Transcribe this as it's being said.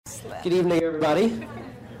Excellent. Good evening, everybody.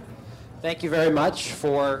 Thank you very much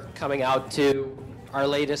for coming out to our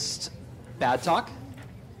latest Bad Talk.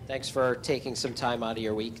 Thanks for taking some time out of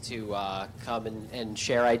your week to come and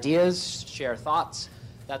share ideas, share thoughts.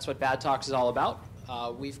 That's what Bad Talks is all about.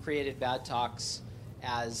 We've created Bad Talks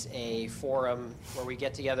as a forum where we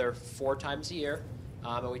get together 4 times a year,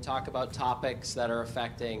 and we talk about topics that are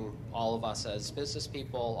affecting all of us as business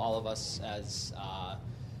people, all of us as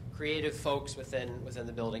creative folks within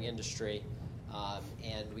the building industry,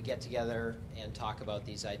 and we get together and talk about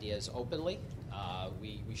these ideas openly.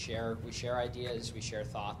 We share ideas, we share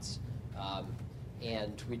thoughts,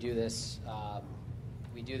 and we do this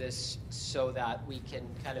so that we can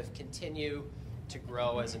kind of continue to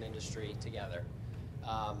grow as an industry together.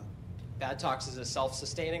 Bad Talks is a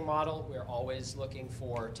self-sustaining model. We're always looking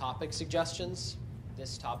for topic suggestions.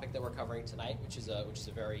 This topic that we're covering tonight, which is a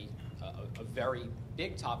very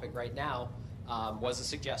big topic right now, was a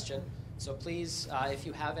suggestion. So please, if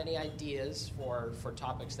you have any ideas for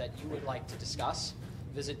topics that you would like to discuss,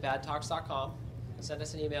 visit badtalks.com, send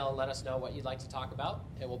us an email and let us know what you'd like to talk about,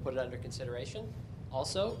 and we'll put it under consideration.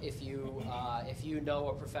 Also, if you know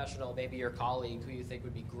a professional, maybe your colleague who you think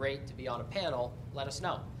would be great to be on a panel, let us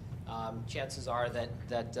know. Chances are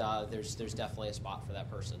that there's definitely a spot for that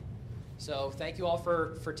person. So thank you all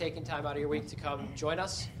for taking time out of your week to come join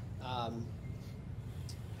us.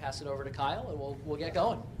 Pass it over to Kyle, and we'll get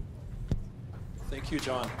going. Thank you,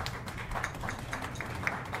 John.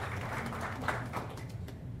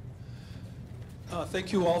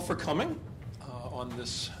 Thank you all for coming on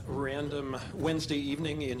this random Wednesday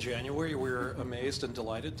evening in January. We're amazed and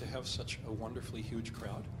delighted to have such a wonderfully huge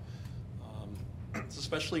crowd. It's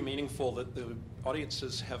especially meaningful that the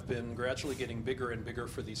audiences have been gradually getting bigger and bigger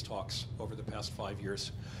for these talks over the past 5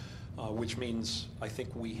 years, which means I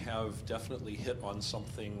think we have definitely hit on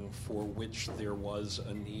something for which there was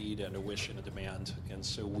a need and a wish and a demand. And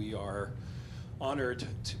so we are honored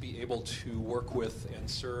to be able to work with and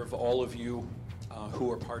serve all of you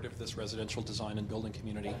who are part of this residential design and building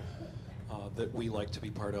community that we like to be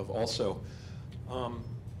part of also.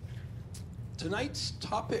 Tonight's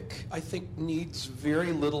topic, I think, needs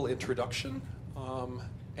very little introduction.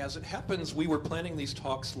 As it happens, we were planning these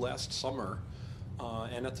talks last summer,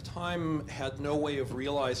 and at the time had no way of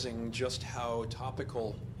realizing just how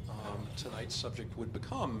topical tonight's subject would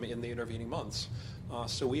become in the intervening months.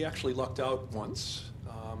 So we actually lucked out once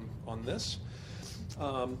on this.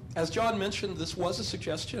 As John mentioned, this was a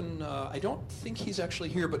suggestion. I don't think he's actually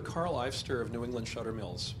here, but Carl Ivester of New England Shutter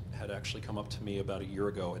Mills had actually come up to me about a year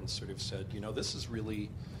ago and sort of said, you know, this is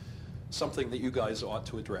really something that you guys ought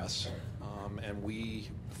to address. And we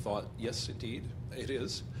thought, yes, indeed, it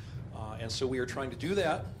is. And so we are trying to do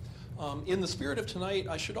that. In the spirit of tonight,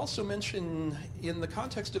 I should also mention, in the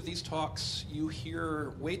context of these talks, you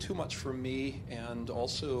hear way too much from me, and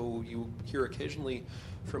also you hear occasionally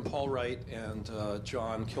from Paul Wright and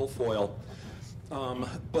John Kilfoyle.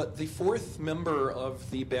 But the fourth member of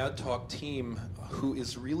the Bad Talk team, who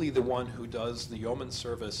is really the one who does the yeoman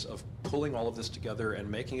service of pulling all of this together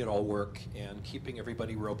and making it all work and keeping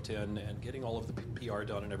everybody roped in and getting all of the PR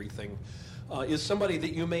done and everything, is somebody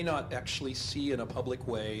that you may not actually see in a public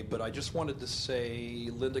way, but I just wanted to say,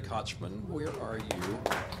 Linda Kochman, where are you?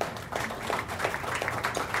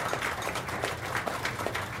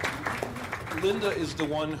 Linda is the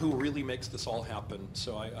one who really makes this all happen,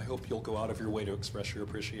 so I hope you'll go out of your way to express your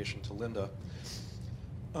appreciation to Linda.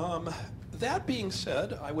 That being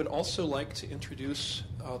said, I would also like to introduce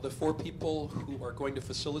the 4 people who are going to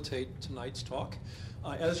facilitate tonight's talk.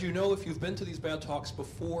 As you know, if you've been to these Bad Talks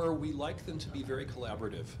before, we like them to be very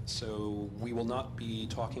collaborative, so we will not be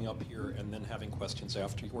talking up here and then having questions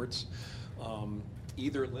afterwards.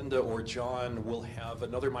 Either Linda or John will have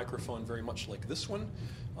another microphone very much like this one.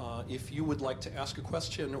 If you would like to ask a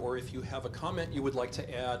question, or if you have a comment you would like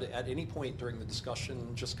to add at any point during the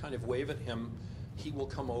discussion, just kind of wave at him. He will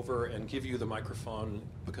come over and give you the microphone,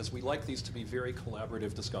 because we like these to be very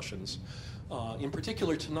collaborative discussions. In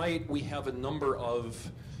particular, tonight we have a number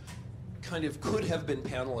of kind of could have been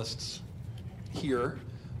panelists here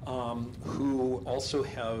who also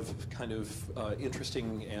have kind of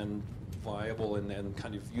interesting and viable and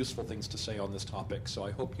kind of useful things to say on this topic. So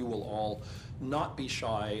I hope you will all not be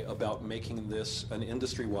shy about making this an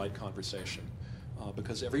industry-wide conversation,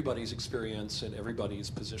 because everybody's experience and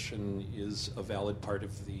everybody's position is a valid part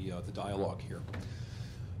of the dialogue here.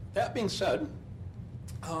 That being said,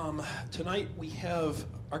 tonight we have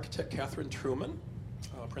architect Catherine Truman,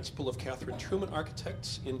 principal of Catherine Truman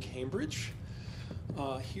Architects in Cambridge.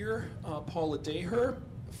 Here, Paula Daher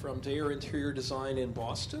from Daher Interior Design in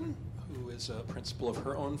Boston, who is a principal of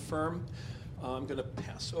her own firm. I'm going to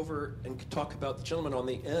pass over and talk about the gentleman on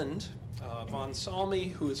the end, Von Salmi,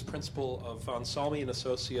 who is principal of Von Salmi and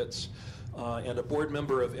Associates and a board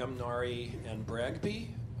member of EM NARI and BRAGB,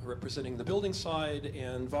 representing the building side.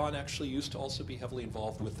 And Von actually used to also be heavily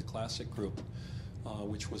involved with the Classic Group,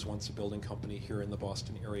 which was once a building company here in the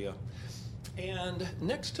Boston area. And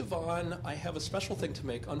next to Von, I have a special thing to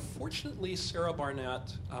make. Unfortunately, Sarah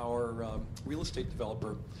Barnett, our real estate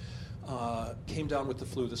developer, came down with the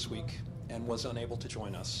flu this week and was unable to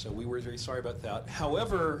join us. So we were very sorry about that.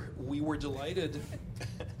 However, we were delighted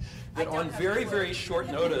that on very, very short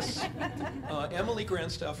notice, Emily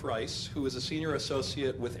Grandstaff-Rice, who is a senior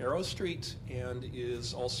associate with Arrowstreet and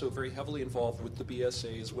is also very heavily involved with the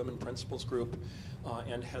BSA's Women Principals Group,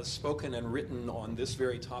 and has spoken and written on this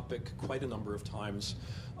very topic quite a number of times,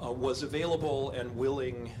 was available and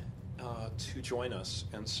willing to join us.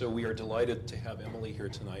 And so we are delighted to have Emily here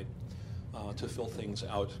tonight to fill things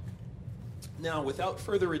out. Now, without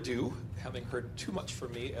further ado, having heard too much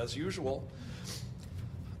from me as usual,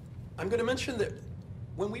 I'm going to mention that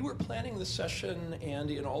when we were planning the session and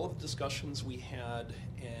in all of the discussions we had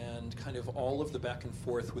and kind of all of the back and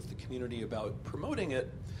forth with the community about promoting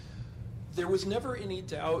it, there was never any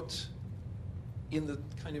doubt in the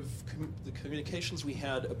kind of the communications we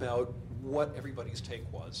had about what everybody's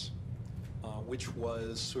take was, which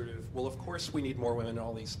was sort of, well, of course we need more women in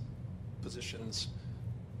all these positions.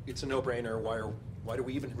 It's a no-brainer. Why do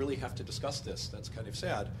we even really have to discuss this? That's kind of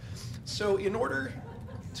sad. So in order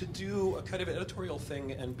to do a kind of editorial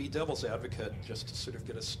thing and be devil's advocate, just to sort of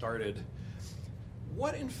get us started,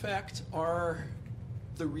 what in fact are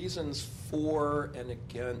the reasons for and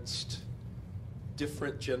against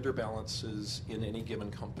different gender balances in any given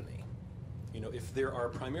company? You know, if there are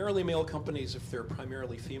primarily male companies, if there are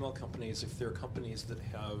primarily female companies, if there are companies that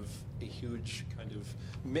have a huge kind of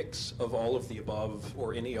mix of all of the above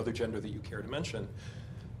or any other gender that you care to mention,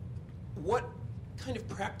 what kind of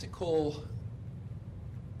practical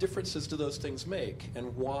differences do those things make,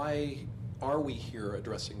 and why are we here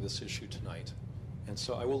addressing this issue tonight? And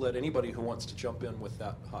so I will let anybody who wants to jump in with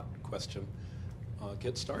that hot question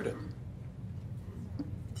get started.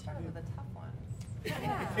 Started with the tough ones.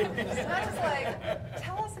 Yeah. It's not just like,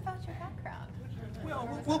 tell us about your background. Well,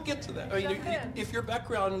 we'll get to that. I mean, if your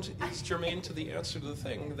background is germane to the answer to the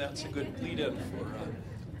thing, that's a good lead-in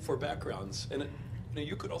for backgrounds. And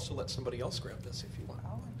you could also let somebody else grab this if you want.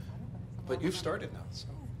 But you've started now, so.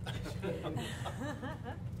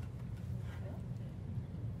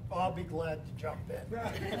 I'll be glad to jump in.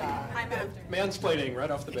 I'm after. Mansplaining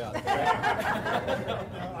right off the bat.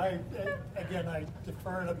 I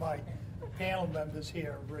defer to my panel members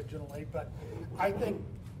here originally, but I think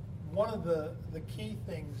one of the key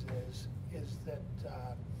things is that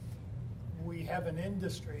we have an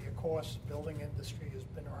industry. Of course, the building industry has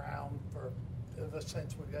been around ever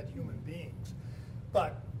since we've had human beings.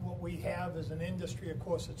 But what we have is an industry, of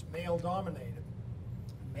course, it's male-dominated.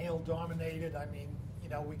 Male-dominated, I mean,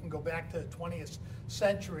 we can go back to the 20th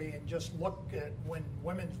century and just look at when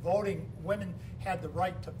women had the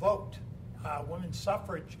right to vote, women's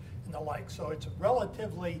suffrage and the like. So it's a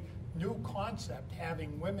relatively new concept,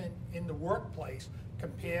 having women in the workplace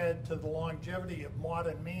compared to the longevity of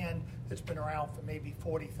modern man that's been around for maybe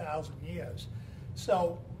 40,000 years.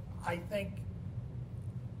 So I think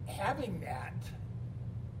having that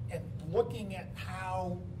and looking at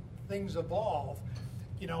how things evolve,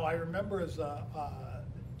 I remember as a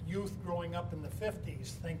youth growing up in the 50s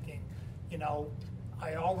thinking,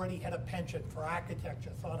 I already had a penchant for architecture,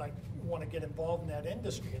 thought I'd want to get involved in that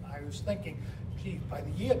industry, and I was thinking, gee, by the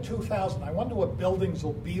year 2000, I wonder what buildings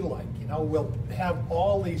will be like. We'll have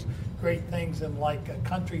all these great things, and like a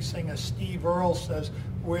country singer, Steve Earle, says,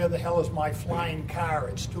 where the hell is my flying car?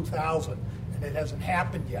 It's 2000, and it hasn't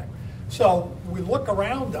happened yet. So we look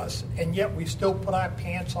around us, and yet we still put our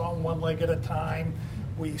pants on one leg at a time.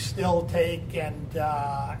 We still take and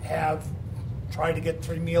try to get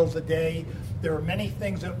 3 meals a day. There are many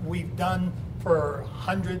things that we've done for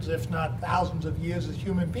hundreds, if not thousands of years as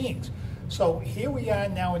human beings. So here we are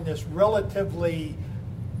now in this relatively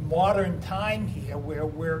modern time here where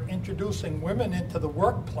we're introducing women into the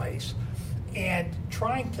workplace and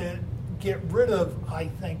trying to get rid of, I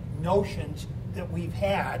think, notions that we've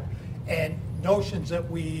had and notions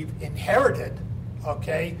that we've inherited,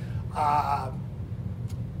 okay,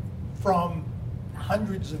 from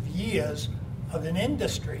hundreds of years of an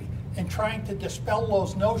industry, and trying to dispel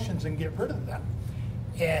those notions and get rid of them.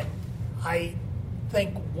 And I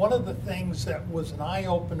think one of the things that was an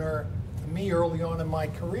eye-opener for me early on in my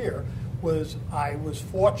career was I was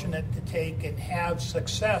fortunate to take and have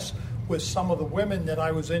success with some of the women that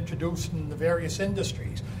I was introduced in the various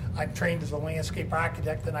industries. I'm trained as a landscape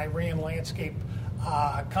architect, and I ran landscape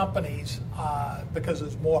companies because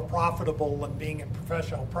it's more profitable than being in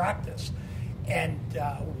professional practice. And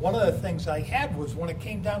one of the things I had was when it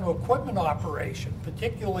came down to equipment operation,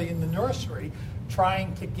 particularly in the nursery,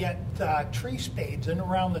 trying to get tree spades in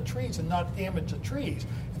around the trees and not damage the trees.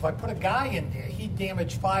 If I put a guy in there, he'd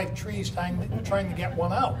damage 5 trees trying to get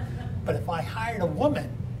one out. But if I hired a woman,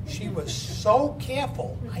 she was so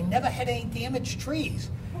careful, I never had any damaged trees.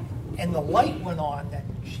 And the light went on that,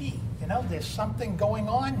 gee, you know, there's something going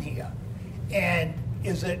on here. And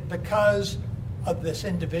is it because of this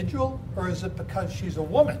individual, or is it because she's a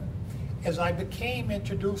woman? As I became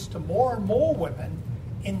introduced to more and more women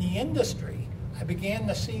in the industry, I began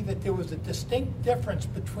to see that there was a distinct difference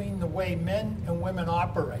between the way men and women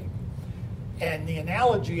operate. And the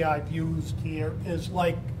analogy I've used here is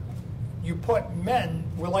like you put men,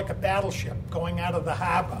 we're like a battleship going out of the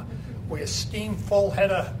harbor. We're steam full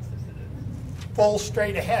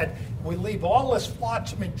straight ahead. We leave all this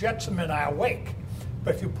flotsam and jetsam in our wake.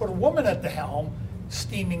 But if you put a woman at the helm,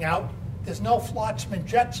 steaming out, there's no flotsam and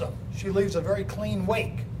jetsam. She leaves a very clean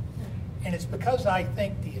wake. And it's because I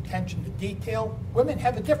think the attention to detail, women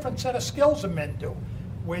have a different set of skills than men do.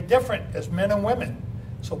 We're different as men and women.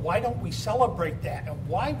 So why don't we celebrate that? And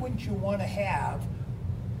why wouldn't you want to have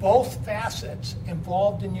both facets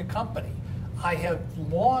involved in your company? I have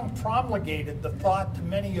long promulgated the thought to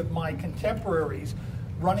many of my contemporaries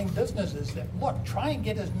running businesses that, look, try and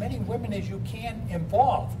get as many women as you can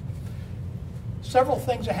involved. Several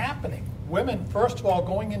things are happening. Women, first of all,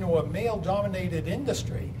 going into a male-dominated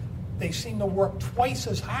industry, they seem to work twice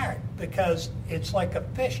as hard because it's like a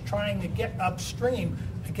fish trying to get upstream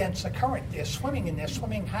against the current. They're swimming and they're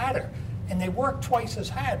swimming harder, and they work twice as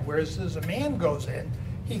hard. Whereas as a man goes in,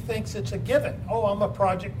 he thinks it's a given. Oh, I'm a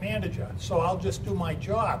project manager, so I'll just do my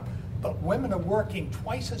job. But women are working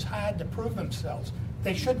twice as hard to prove themselves.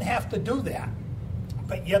 They shouldn't have to do that,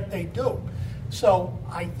 but yet they do. So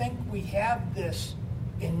I think we have this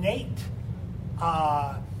innate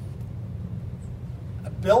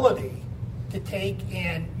ability to take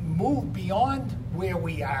and move beyond where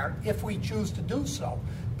we are if we choose to do so.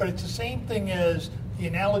 But it's the same thing as the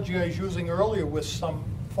analogy I was using earlier with some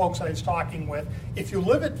folks I was talking with. If you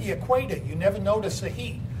live at the equator, you never notice the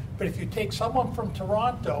heat. But if you take someone from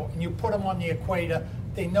Toronto and you put them on the equator,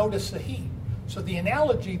 they notice the heat. So the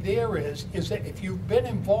analogy there is that if you've been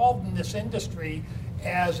involved in this industry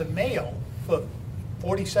as a male for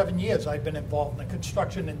 47 years, I've been involved in the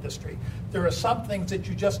construction industry. There are some things that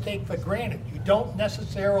you just take for granted. You don't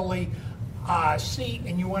necessarily see,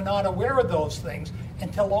 and you are not aware of those things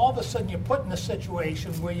until all of a sudden you're put in a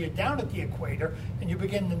situation where you're down at the equator and you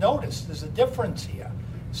begin to notice there's a difference here.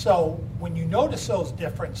 So when you notice those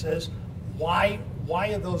differences, why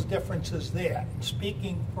are those differences there? And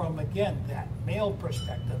speaking from, again, that male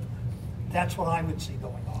perspective, that's what I would see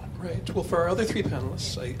going on. Right. Well, for our other 3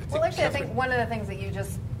 panelists, I think Well, actually, I think Catherine- one of the things that you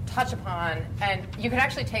just touch upon, and you could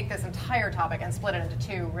actually take this entire topic and split it into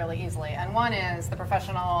 2 really easily. And one is the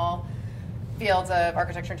professional fields of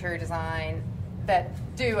architecture, interior design that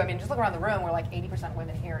do, I mean, just look around the room, we're like 80%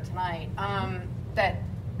 women here tonight.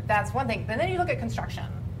 That's one thing. And then you look at construction.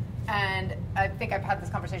 And I think I've had this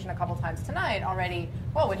conversation a couple times tonight already.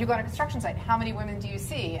 Well, when you go on a construction site, how many women do you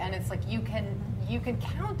see? And it's like you can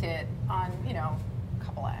count it on, you know,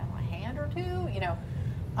 a hand or 2, you know.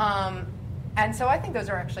 And so I think those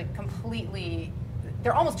are actually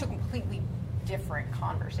they're almost 2 completely different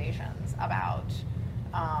conversations about,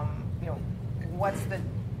 you know, what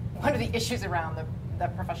are the issues around the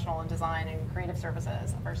professional and design and creative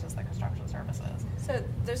services versus the construction services. So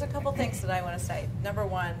there's a couple things that I want to say. Number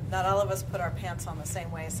one, not all of us put our pants on the same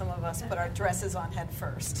way. Some of us put our dresses on head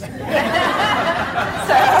first. So, I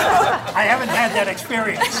haven't had that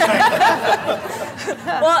experience.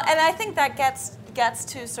 well, and I think that gets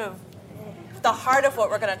to sort of the heart of what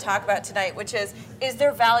we're going to talk about tonight, which is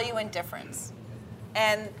there value in difference?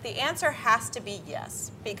 And the answer has to be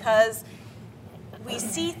yes, because we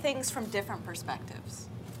see things from different perspectives.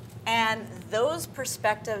 And those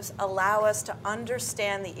perspectives allow us to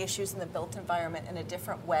understand the issues in the built environment in a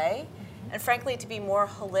different way, and frankly, to be more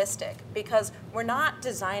holistic, because we're not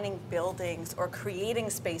designing buildings or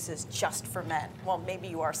creating spaces just for men. Well, maybe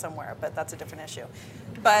you are somewhere, but that's a different issue.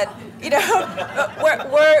 But, you know,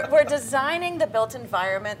 we're designing the built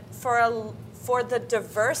environment for the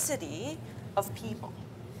diversity of people.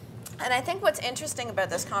 And I think what's interesting about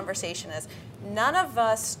this conversation is none of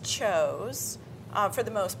us chose, for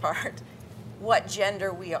the most part, what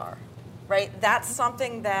gender we are, right? That's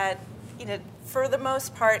something that, you know, for the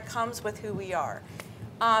most part comes with who we are.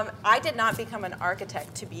 I did not become an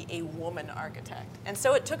architect to be a woman architect. And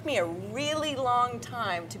so it took me a really long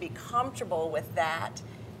time to be comfortable with that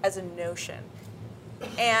as a notion.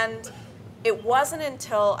 And it wasn't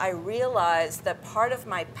until I realized that part of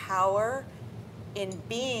my power in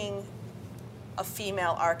being a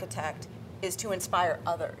female architect is to inspire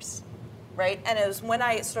others, right? And it was when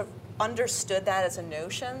I sort of understood that as a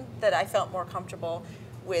notion that I felt more comfortable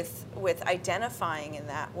with identifying in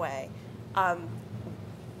that way.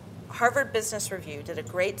 Harvard Business Review did a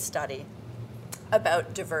great study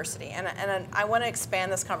about diversity, and I want to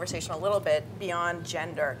expand this conversation a little bit beyond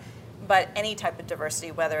gender, but any type of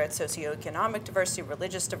diversity, whether it's socioeconomic diversity,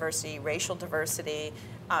 religious diversity, racial diversity,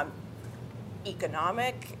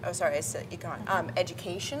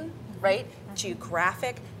 education, right?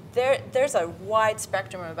 Geographic. There's a wide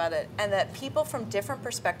spectrum about it, and that people from different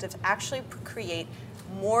perspectives actually create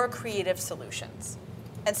more creative solutions.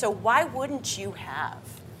 And so why wouldn't you have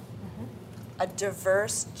a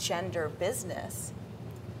diverse gender business?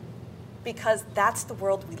 Because that's the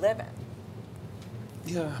world we live in.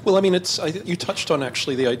 Yeah, well, I mean, you touched on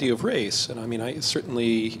actually the idea of race, and I mean,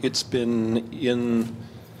 it's been in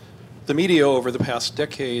the media over the past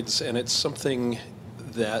decades, and it's something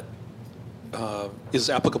that is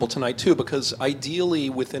applicable tonight too, because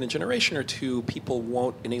ideally within a generation or two, people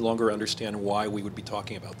won't any longer understand why we would be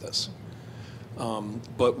talking about this.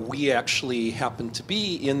 But we actually happen to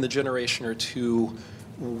be in the generation or two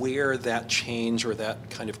where that change or that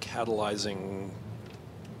kind of catalyzing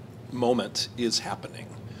moment is happening,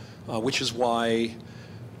 which is why,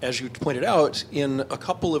 as you pointed out, in a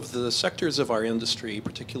couple of the sectors of our industry,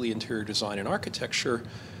 particularly interior design and architecture,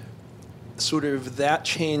 sort of that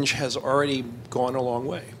change has already gone a long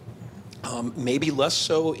way. Maybe less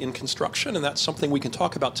so in construction, and that's something we can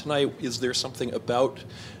talk about tonight. Is there something about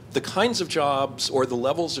the kinds of jobs or the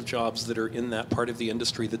levels of jobs that are in that part of the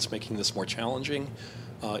industry that's making this more challenging?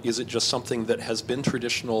 Is it just something that has been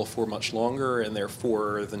traditional for much longer, and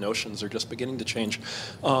therefore the notions are just beginning to change?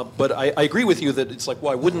 But I agree with you that it's like,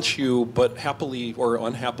 why wouldn't you? But happily or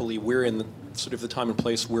unhappily, we're in sort of the time and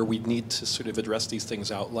place where we need to sort of address these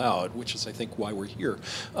things out loud, which is, I think, why we're here.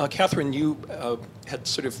 Catherine, you had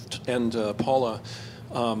sort of, and Paula,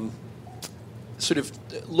 sort of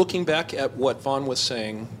looking back at what Vaughn was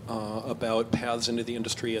saying about paths into the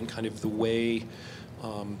industry and kind of the way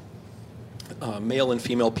male and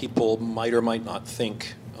female people might or might not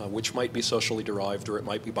think, which might be socially derived or it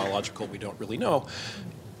might be biological, we don't really know.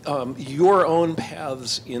 Your own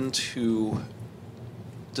paths into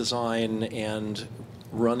design and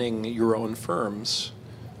running your own firms,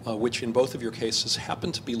 which in both of your cases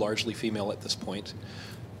happen to be largely female at this point.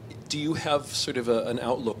 Do you have sort of an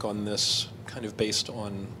outlook on this, kind of based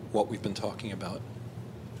on what we've been talking about?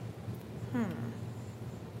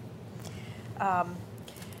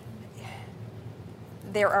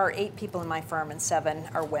 There are 8 people in my firm, and 7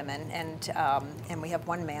 are women, and we have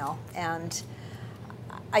 1 male. And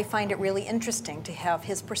I find it really interesting to have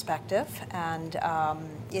his perspective, and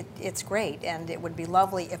it's great. And it would be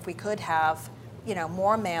lovely if we could have,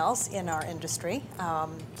 more males in our industry.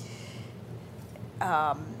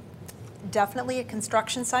 Definitely at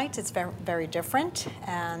construction sites, it's very, very different,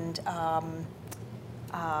 and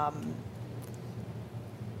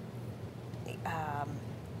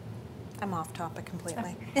I'm off topic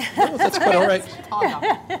completely. No, that's quite all right.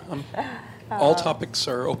 All topics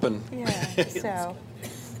are open. Yeah, so.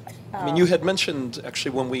 I mean, you had mentioned,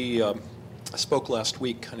 actually, when we spoke last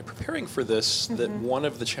week, kind of preparing for this, that one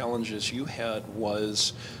of the challenges you had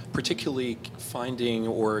was particularly finding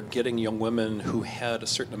or getting young women who had a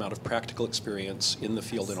certain amount of practical experience in the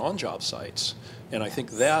field and on job sites. And I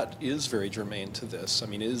think that is very germane to this. I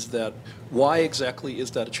mean, why exactly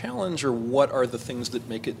is that a challenge, or what are the things that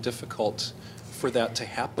make it difficult for that to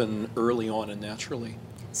happen early on and naturally?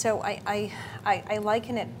 So I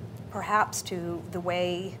liken it perhaps to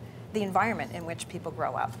the environment in which people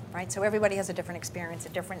grow up, right? So everybody has a different experience, a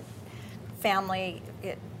different family.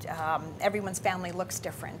 Everyone's family looks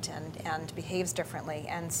different and behaves differently.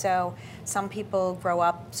 And so some people grow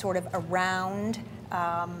up sort of around,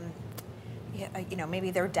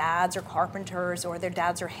 maybe their dads are carpenters or their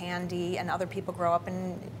dads are handy, and other people grow up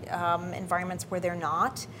in environments where they're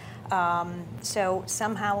not. So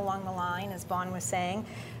somehow along the line, as Vaughn was saying,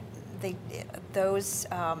 those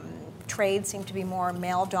trades seem to be more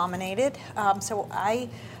male-dominated. So I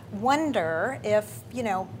wonder if,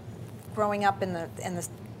 growing up in the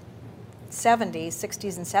 70s,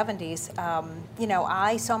 60s and 70s,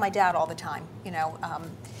 I saw my dad all the time.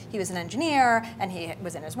 he was an engineer, and he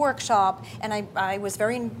was in his workshop, and I was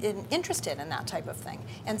very interested in that type of thing.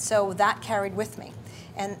 And so that carried with me.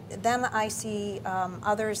 And then I see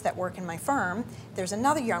others that work in my firm. There's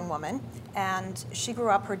another young woman, and she grew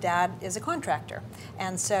up, her dad is a contractor.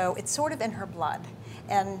 And so it's sort of in her blood.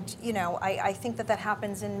 And, you know, I think that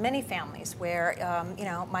happens in many families where, you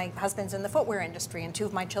know, my husband's in the footwear industry and 2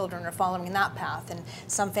 of my children are following that path. And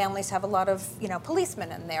some families have a lot of, you know,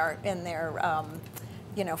 policemen in their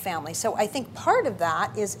you know, family. So I think part of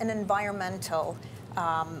that is an environmental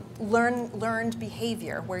learned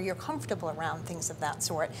behavior where you're comfortable around things of that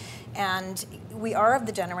sort. And we are of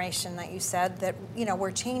the generation that you said that, you know,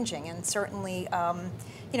 we're changing. And certainly,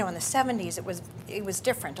 you know, in the 70s it was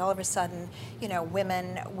different. All of a sudden, you know,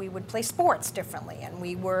 women, we would play sports differently. And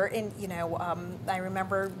we were in, you know, I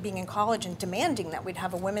remember being in college and demanding that we'd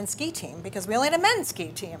have a women's ski team because we only had a men's ski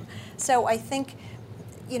team. So I think,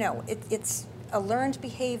 you know, it's a learned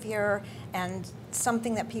behavior and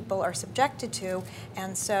something that people are subjected to.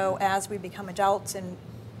 And so as we become adults and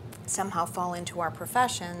somehow fall into our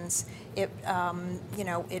professions, you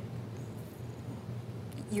know,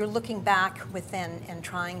 you're looking back within and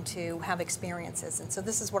trying to have experiences. And so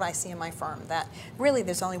this is what I see in my firm, that really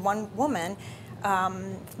there's only one woman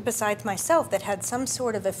besides myself that had some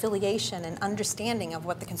sort of affiliation and understanding of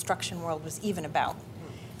what the construction world was even about.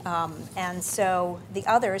 And so the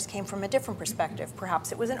others came from a different perspective.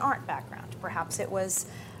 Perhaps it was an art background. Perhaps it was,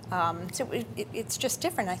 it's just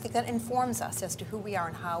different. I think that informs us as to who we are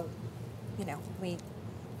and how, you know, we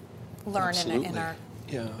learn in our...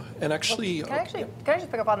 Yeah, and actually... Can I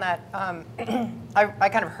just pick up on that? I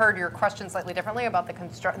kind of heard your question slightly differently about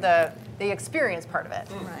the experience part of it.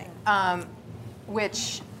 Right.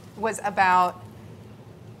 Which was about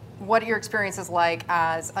what your experience is like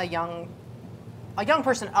as a young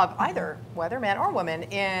person of either, whether man or woman,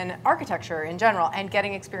 in architecture in general and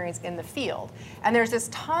getting experience in the field. And there's this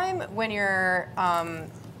time when you're,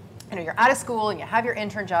 you know, you're out of school and you have your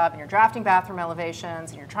intern job and you're drafting bathroom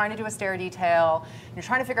elevations and you're trying to do a stair detail and you're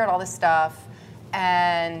trying to figure out all this stuff.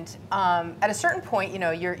 And at a certain point, you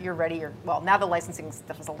know, you're ready. Well, now the licensing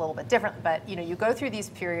stuff is a little bit different, but you know, you go through these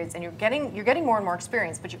periods and you're getting more and more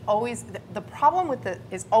experience. But you always, the problem with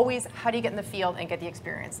is always how do you get in the field and get the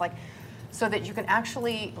experience, like, so that you can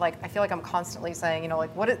actually, like, I feel like I'm constantly saying, you know,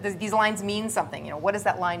 like, these lines mean something. You know, what does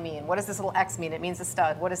that line mean? What does this little X mean? It means a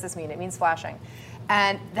stud. What does this mean? It means flashing.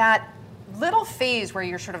 And that little phase where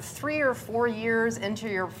you're sort of 3 or 4 years into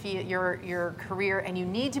your career and you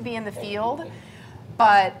need to be in the field,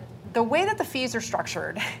 but the way that the fees are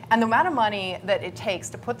structured and the amount of money that it takes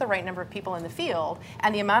to put the right number of people in the field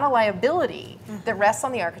and the amount of liability that rests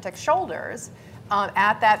on the architect's shoulders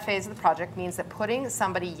at that phase of the project means that putting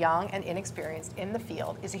somebody young and inexperienced in the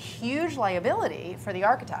field is a huge liability for the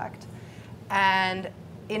architect and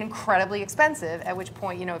incredibly expensive, at which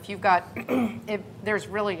point, you know, if you've got, there's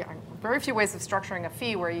really very few ways of structuring a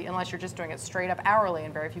fee where you, unless you're just doing it straight up hourly,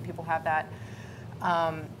 and very few people have that,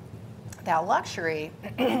 that luxury,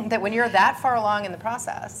 that when you're that far along in the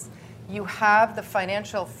process, you have the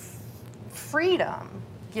financial freedom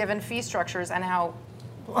given fee structures and how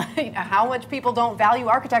much people don't value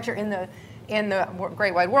architecture in the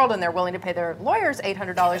great wide world, and they're willing to pay their lawyers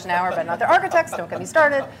 $800 an hour, but not their architects. Don't get me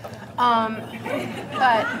started.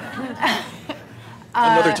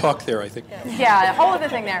 Another talk there, I think. Yeah, a whole other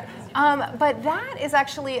thing there. But that is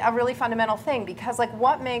actually a really fundamental thing, because like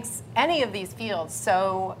what makes any of these fields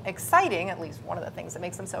so exciting, at least one of the things that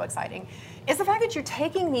makes them so exciting, is the fact that you're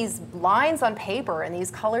taking these lines on paper and these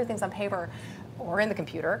colored things on paper or in the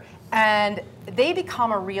computer, and they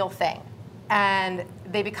become a real thing. And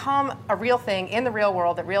they become a real thing in the real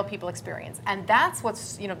world that real people experience. And that's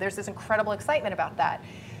what's, you know, there's this incredible excitement about that.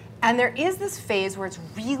 And there is this phase where it's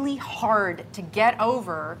really hard to get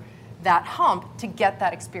over that hump to get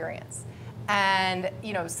that experience. And,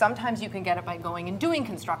 you know, sometimes you can get it by going and doing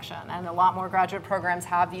construction. And a lot more graduate programs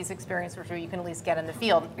have these experiences where you can at least get in the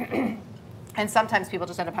field. And sometimes people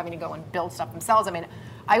just end up having to go and build stuff themselves. I mean,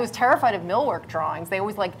 I was terrified of millwork drawings. They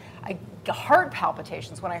always I heart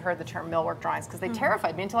palpitations when I heard the term millwork drawings, because they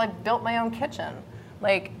terrified me until I built my own kitchen.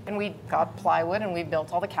 And we got plywood and we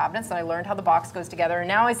built all the cabinets and I learned how the box goes together. And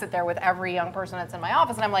now I sit there with every young person that's in my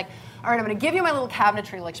office and I'm like, all right, I'm gonna give you my little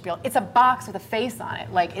cabinetry spiel. It's a box with a face on it.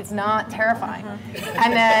 It's not terrifying.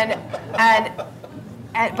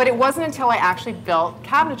 But it wasn't until I actually built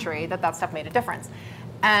cabinetry that stuff made a difference.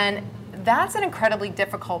 And that's an incredibly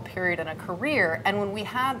difficult period in a career. And when we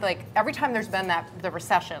had, every time there's been the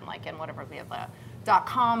recession, in whatever, we had the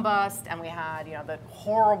dot-com bust, and we had, the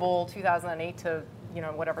horrible 2008 to,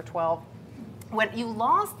 whatever, 12, when you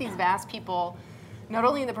lost these not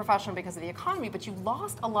only in the profession because of the economy, but you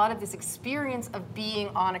lost a lot of this experience of being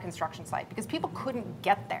on a construction site because people couldn't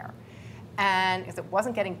get there. And because it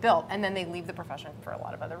wasn't getting built, and then they leave the profession for a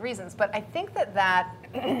lot of other reasons. But I think that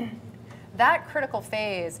that critical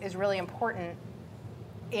phase is really important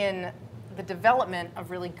in the development of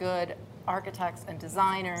really good architects and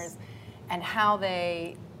designers and how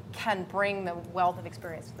they can bring the wealth of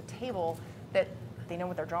experience to the table that they know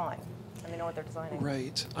what they're drawing and they know what they're designing.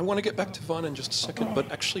 Right. I want to get back to Vaughn in just a second, but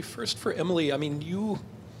actually first for Emily, I mean, you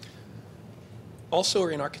also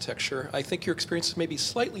are in architecture. I think your experience may be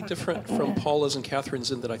slightly different from Paula's and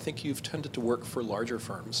Catherine's in that I think you've tended to work for larger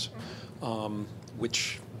firms,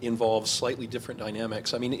 which involves slightly different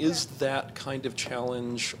dynamics. I mean, is that kind of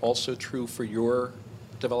challenge also true for your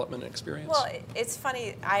development experience? Well, it's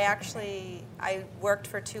funny. I worked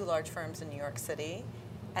for 2 large firms in New York City,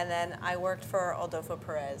 and then I worked for Adolfo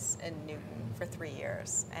Perez in Newton for 3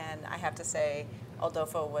 years. And I have to say,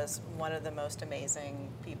 Adolfo was one of the most amazing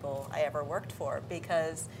people I ever worked for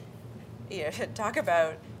because, you know, talk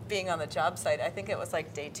about being on the job site, I think it was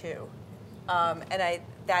like day 2. And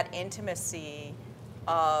that intimacy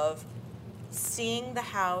of seeing the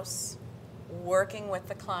house, working with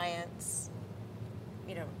the clients,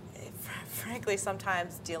 you know, frankly,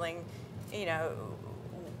 sometimes dealing, you know,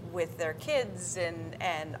 with their kids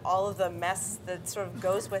and all of the mess that sort of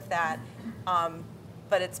goes with that.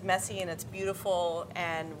 But it's messy and it's beautiful,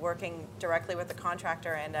 and working directly with the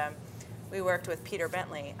contractor. And we worked with Peter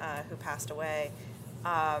Bentley, who passed away.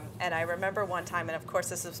 And I remember one time, and of course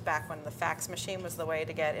this was back when the fax machine was the way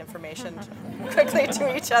to get information quickly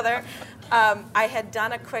to each other. I had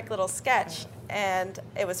done a quick little sketch, and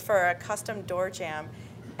it was for a custom door jamb.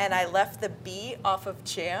 And I left the B off of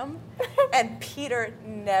jam, and Peter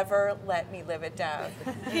never let me live it down.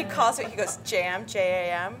 He calls it, he goes, jam,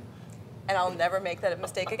 J-A-M, and I'll never make that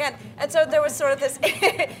mistake again. And so there was sort of this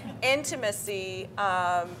intimacy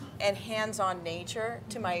and hands-on nature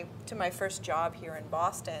to my first job here in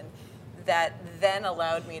Boston that then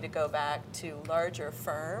allowed me to go back to larger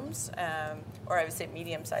firms, or I would say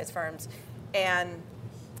medium-sized firms, and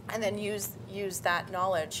then use that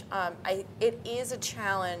knowledge. It is a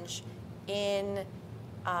challenge in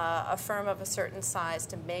a firm of a certain size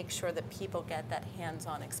to make sure that people get that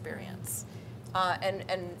hands-on experience. And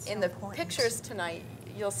in the pictures tonight,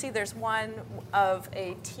 you'll see there's one of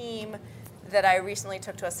a team that I recently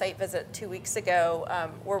took to a site visit 2 weeks ago.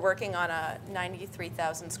 We're working on a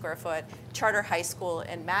 93,000 square foot charter high school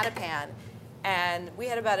in Mattapan. And we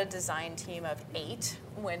had about a design team of 8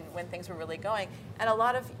 when things were really going, and a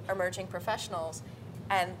lot of emerging professionals,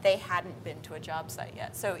 and they hadn't been to a job site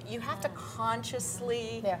yet. So you have to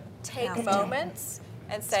consciously take moments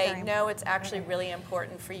and say, no, it's actually really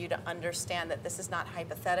important for you to understand that this is not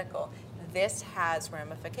hypothetical. This has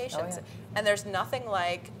ramifications. And there's nothing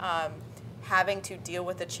like having to deal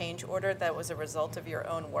with a change order that was a result of your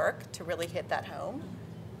own work to really hit that home,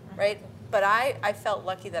 right? But I felt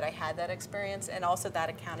lucky that I had that experience and also that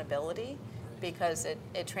accountability because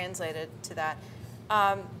it translated to that.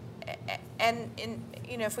 And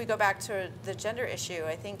you know, if we go back to the gender issue,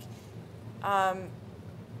 I think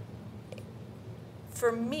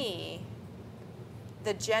for me,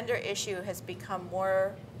 the gender issue has become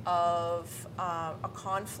more of a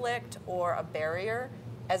conflict or a barrier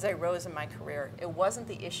as I rose in my career. It wasn't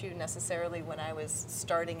the issue necessarily when I was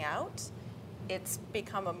starting out. It's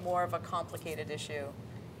become more of a complicated issue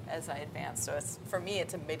as I advance. So for me,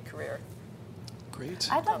 it's a mid-career. Great.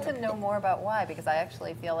 I'd love to know more about why, because I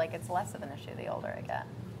actually feel like it's less of an issue the older I get.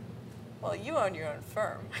 Well, you own your own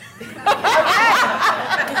firm. Now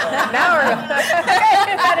we're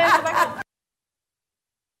that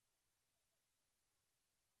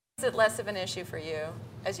is Is it less of an issue for you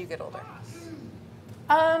as you get older?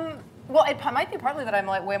 Well, it might be partly that I'm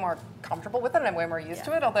like way more comfortable with it and I'm way more used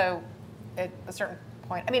to it, although at a certain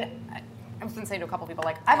point, I mean, I've been saying to a couple people,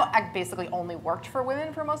 like, I've basically only worked for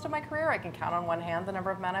women for most of my career. I can count on one hand the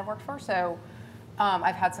number of men I've worked for, so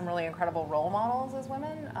I've had some really incredible role models as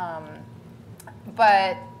women.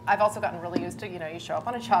 But I've also gotten really used to, you know, you show up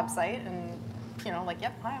on a job site and, you know, like,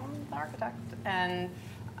 yep, hi, I'm the architect. And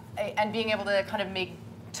being able to kind of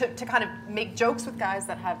make jokes with guys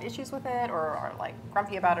that have issues with it or are like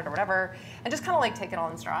grumpy about it or whatever, and just kind of like take it all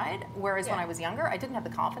in stride. Whereas when I was younger, I didn't have the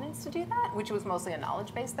confidence to do that, which was mostly a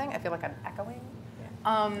knowledge-based thing. I feel like I'm echoing.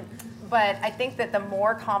 But I think that the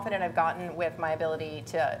more confident I've gotten with my ability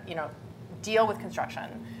to, you know, deal with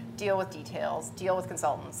construction, deal with details, deal with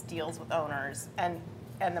consultants, deals with owners, and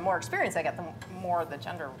the more experience I get, the more the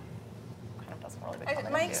gender kind of hasn't really become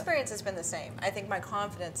an My issue. experience has been the same. I think my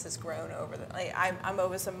confidence has grown over the. I'm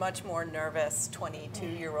always a much more nervous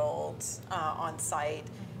 22-year-old on site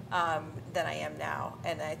than I am now,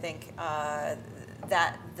 and I think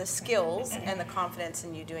that the skills and the confidence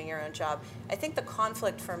in you doing your own job. I think the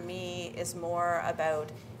conflict for me is more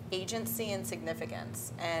about agency and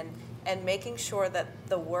significance, and making sure that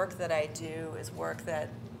the work that I do is work that,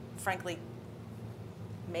 frankly,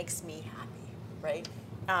 makes me happy, right?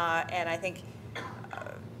 And I think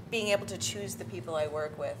being able to choose the people I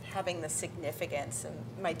work with, having the significance, and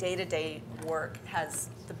my day-to-day work has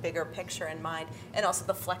the bigger picture in mind, and also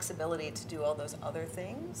the flexibility to do all those other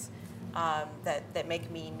things that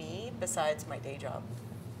make me me besides my day job.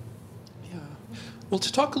 Yeah. Well,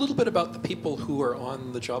 to talk a little bit about the people who are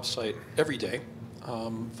on the job site every day,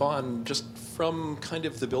 Vaughn, just from kind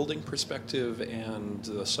of the building perspective and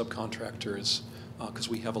the subcontractors, because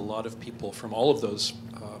we have a lot of people from all of those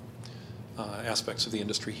aspects of the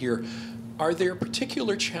industry here. Are there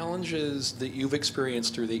particular challenges that you've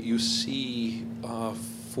experienced or that you see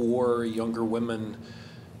for younger women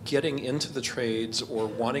getting into the trades or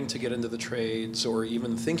wanting to get into the trades or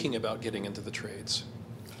even thinking about getting into the trades?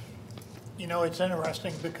 You know, it's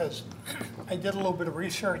interesting because I did a little bit of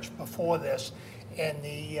research before this, and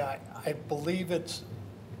I believe it's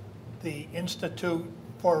the Institute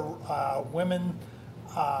for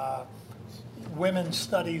Women's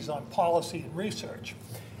Studies on Policy and Research.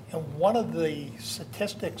 And one of the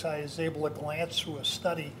statistics I was able to glance through a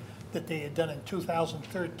study that they had done in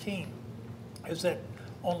 2013 is that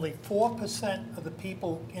only 4% of the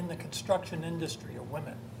people in the construction industry are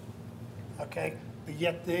women, okay? But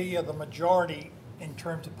yet they are the majority in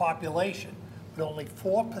terms of population, but only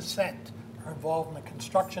 4% are involved in the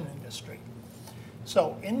construction industry.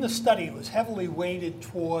 So in the study, it was heavily weighted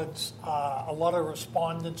towards a lot of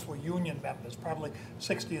respondents were union members, probably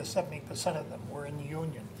 60 or 70% of them were in the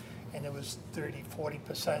union, and it was 30,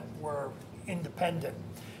 40% were independent.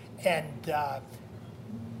 And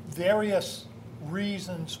various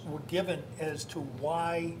reasons were given as to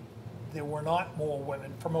why there were not more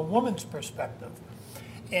women from a woman's perspective.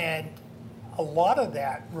 And a lot of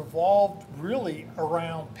that revolved really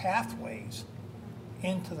around pathways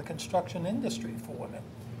into the construction industry for women,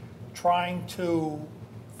 trying to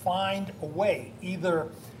find a way. Either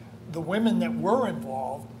the women that were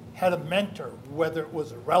involved had a mentor, whether it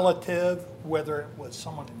was a relative, whether it was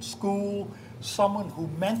someone in school, someone who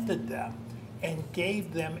mentored them and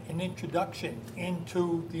gave them an introduction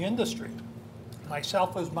into the industry.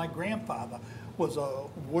 Myself, as my grandfather was a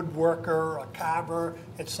woodworker, a carver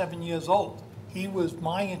at 7 years old. He was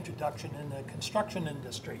my introduction in the construction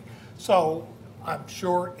industry. So I'm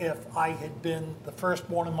sure if I had been the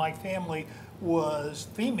firstborn in my family was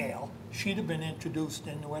female, she'd have been introduced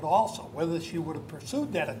into it also. Whether she would have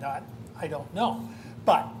pursued that or not, I don't know.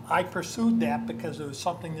 But I pursued that because it was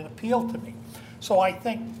something that appealed to me. So I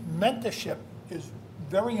think mentorship is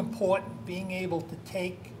very important, being able to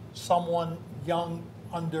take someone young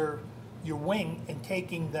under your wing and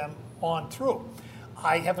taking them on through.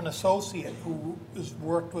 I have an associate who has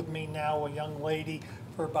worked with me now, a young lady,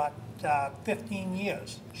 for about 15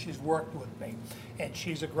 years. She's worked with me, and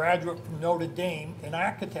she's a graduate from Notre Dame in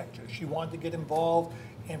architecture. She wanted to get involved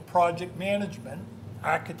in project management.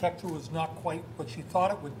 Architecture was not quite what she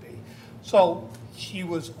thought it would be. So she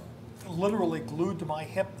was literally glued to my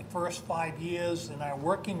hip the first 5 years in our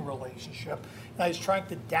working relationship, and I was trying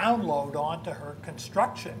to download onto her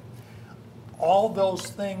construction all those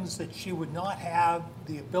things that she would not have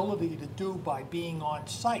the ability to do by being on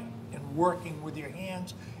site and working with your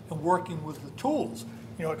hands and working with the tools.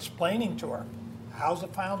 You know, explaining to her, how's a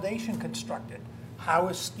foundation constructed? How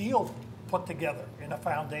is steel put together in a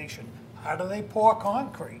foundation? How do they pour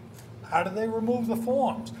concrete? How do they remove the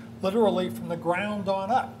forms? Literally from the ground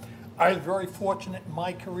on up. I was very fortunate in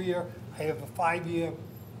my career. I have a 5-year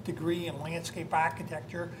degree in landscape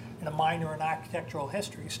architecture and a minor in architectural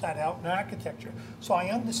history. Started out in architecture. So I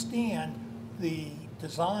understand the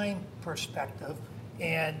design perspective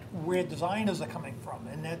and where designers are coming from.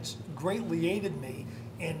 And that's greatly aided me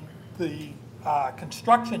in the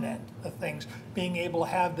construction end of things, being able to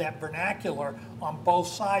have that vernacular on both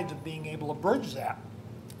sides and being able to bridge that.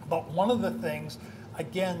 But one of the things,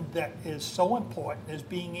 again, that is so important is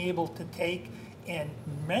being able to take and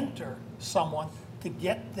mentor someone to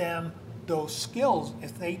get them those skills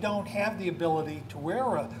if they don't have the ability to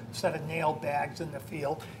wear a set of nail bags in the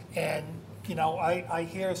field. And, you know, I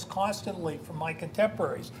hear constantly from my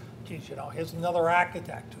contemporaries, geez, you know, here's another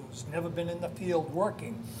architect who's never been in the field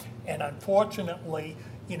working. And unfortunately,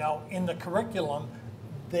 you know, in the curriculum,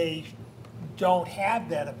 they don't have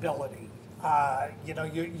that ability. You know,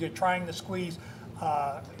 you're trying to squeeze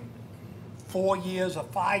 4 years or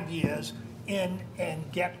 5 years in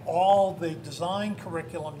and get all the design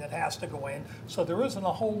curriculum that has to go in. So there isn't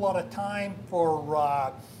a whole lot of time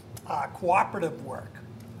for cooperative work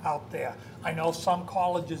out there. I know some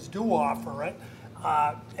colleges do offer it,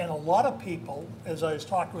 and a lot of people, as I was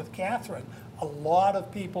talking with Catherine, a lot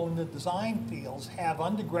of people in the design fields have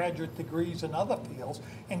undergraduate degrees in other fields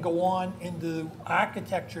and go on into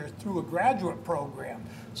architecture through a graduate program.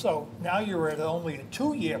 So now you're at only a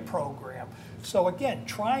 2-year program. So again,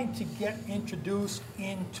 trying to get introduced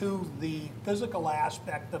into the physical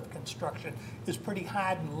aspect of construction is pretty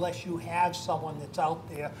hard unless you have someone that's out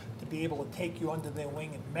there to be able to take you under their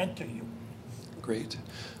wing and mentor you. Great.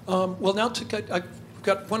 Well, now I've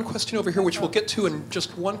got one question over here, which we'll get to in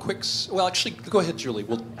just one quick. Well, actually, go ahead, Julie.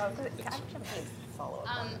 I'm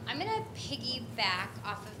going to piggyback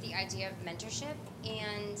off of the idea of mentorship.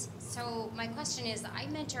 And so my question is, I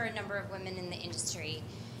mentor a number of women in the industry,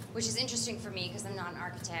 which is interesting for me because I'm not an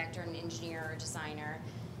architect or an engineer or designer.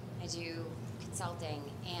 I do consulting.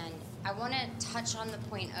 And I want to touch on the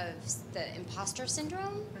point of the imposter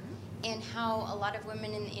syndrome and how a lot of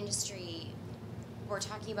women in the industry were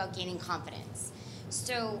talking about gaining confidence.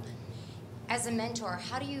 So as a mentor,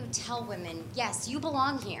 how do you tell women, yes, you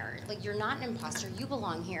belong here. Like, you're not an imposter, you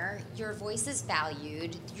belong here. Your voice is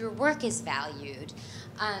valued, your work is valued.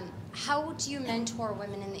 How do you mentor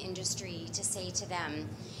women in the industry to say to them,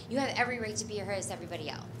 you have every right to be here as everybody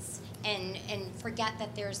else? And forget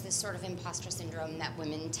that there's this sort of imposter syndrome that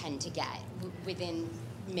women tend to get within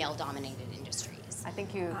male-dominated industries. I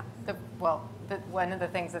think one of the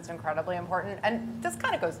things that's incredibly important, and this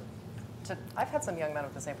kind of goes to, I've had some young men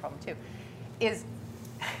with the same problem too, is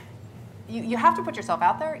you have to put yourself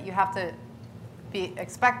out there. You have to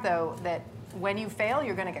expect, though, that when you fail,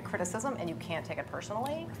 you're going to get criticism, and you can't take it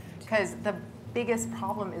personally. Because the biggest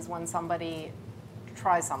problem is when somebody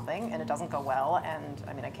tries something and it doesn't go well. And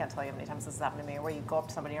I mean, I can't tell you how many times this has happened to me, where you go up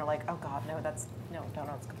to somebody and you're like, oh God, no, it's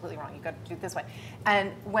completely wrong. You've got to do it this way.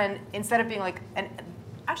 And when, instead of being like, and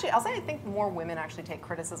actually, I'll say I think more women actually take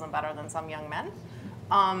criticism better than some young men.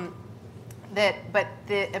 But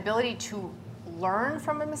the ability to learn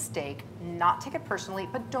from a mistake, not take it personally,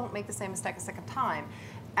 but don't make the same mistake a second time.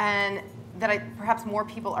 And that perhaps more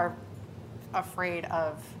people are afraid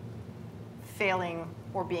of failing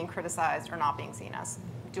or being criticized or not being seen as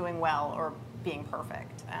doing well or being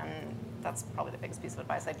perfect. And that's probably the biggest piece of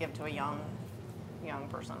advice I'd give to a young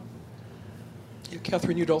person. Yeah,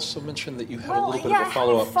 Catherine, you'd also mentioned that you had a little bit of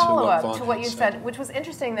a follow-up to what you said, which was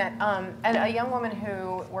interesting that and a young woman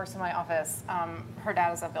who works in my office, her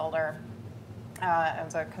dad is a builder,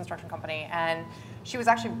 owns a construction company, and she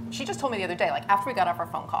just told me the other day, like after we got off our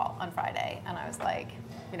phone call on Friday, and I was like,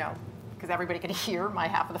 because everybody could hear my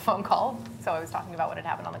half of the phone call, so I was talking about what had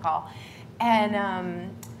happened on the call,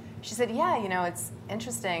 and she said, yeah, it's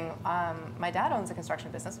interesting. My dad owns a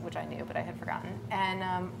construction business, which I knew, but I had forgotten. And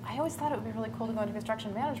I always thought it would be really cool to go into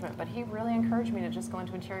construction management, but he really encouraged me to just go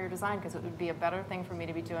into interior design because it would be a better thing for me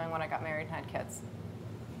to be doing when I got married and had kids.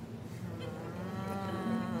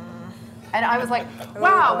 And I was like,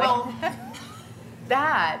 wow, well,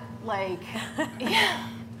 that.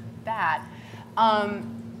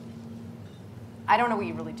 I don't know what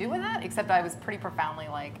you really do with that, except I was pretty profoundly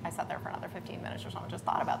like, I sat there for another 15 minutes or something, just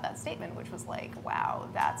thought about that statement, which was like, wow,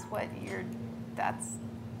 that's.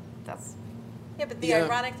 Yeah, but the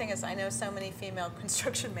ironic thing is I know so many female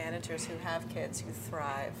construction managers who have kids who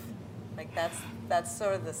thrive. Like, that's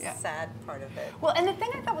sort of the sad part of it. Well, and the thing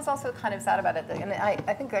I thought was also kind of sad about it, and I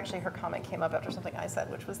think actually her comment came up after something I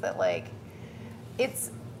said, which was that, like,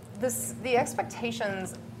 it's the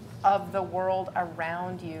expectations of the world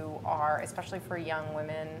around you are, especially for young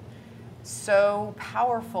women, so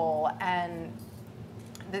powerful, and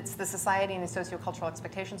it's the society and the sociocultural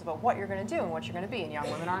expectations about what you're going to do and what you're going to be. And young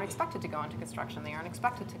women aren't expected to go into construction. They aren't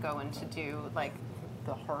expected to go into do like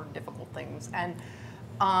the hard, difficult things. And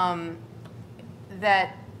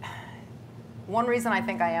that one reason I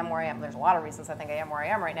think I am where I am, there's a lot of reasons I think I am where I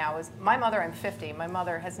am right now, is my mother, I'm 50, my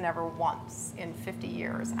mother has never once in 50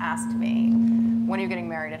 years asked me, when are you getting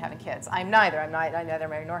married and having kids? I neither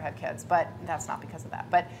married nor have kids, but that's not because of that.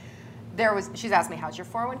 But she's asked me, how's your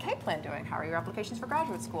 401k plan doing? How are your applications for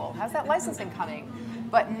graduate school? How's that licensing coming?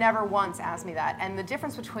 But never once asked me that. And the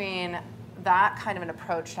difference between that kind of an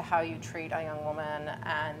approach to how you treat a young woman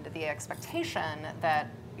and the expectation that,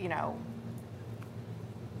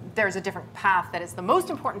 there's a different path that is the most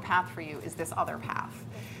important path for you is this other path.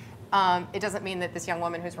 It doesn't mean that this young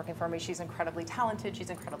woman who's working for me, she's incredibly talented, she's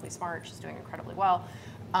incredibly smart, she's doing incredibly well.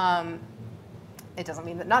 it doesn't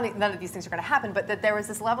mean that none of these things are going to happen, but that there was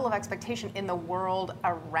this level of expectation in the world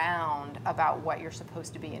around about what you're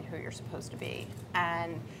supposed to be and who you're supposed to be,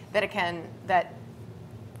 and that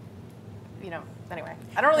anyway,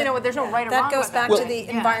 I don't really know what, there's no right or wrong. That goes back to the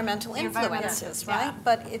environmental The influences, environmental, right?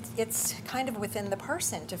 But it's kind of within the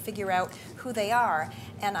person to figure out who they are.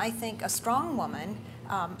 And I think a strong woman,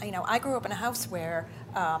 I grew up in a house where,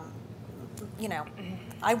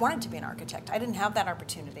 I wanted to be an architect. I didn't have that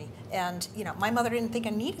opportunity. And, my mother didn't think I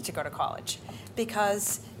needed to go to college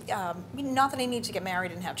because, not that I needed to get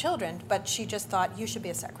married and have children, but she just thought, you should be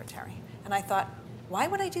a secretary. And I thought, why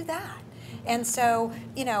would I do that? And so,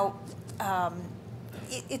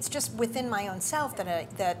 it's just within my own self that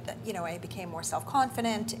I became more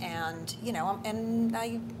self-confident, and and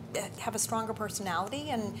I have a stronger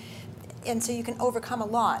personality, and so you can overcome a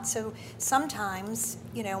lot. So sometimes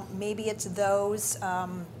maybe it's those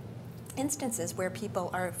instances where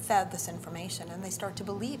people are fed this information and they start to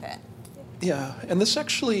believe it. Yeah, and this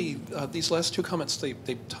actually, these last two comments, they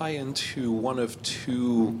tie into one of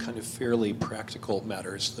two kind of fairly practical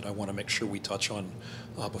matters that I want to make sure we touch on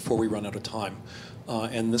before we run out of time.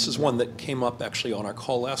 And this is one that came up actually on our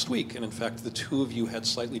call last week, and in fact the two of you had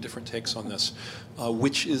slightly different takes on this,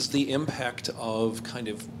 which is the impact of kind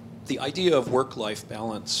of the idea of work-life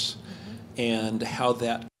balance and how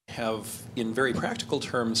that have, in very practical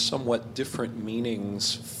terms, somewhat different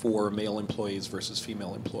meanings for male employees versus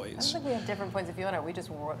female employees. I don't think we have different points of view on it. We just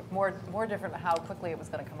were more different how quickly it was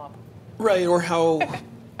going to come up. Right, or how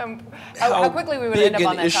quickly we would end up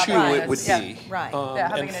on that topic. How big an issue it would be. Right.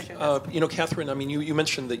 How big an issue Catherine, I mean, you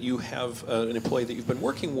mentioned that you have an employee that you've been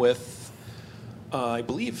working with, I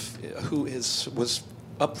believe, who was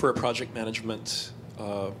up for a project management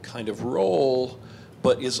kind of role,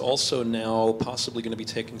 but is also now possibly going to be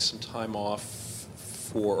taking some time off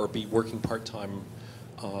or be working part-time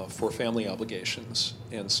for family obligations.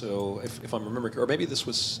 And so, if I'm remembering, or maybe this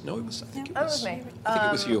was, I think it was me. I think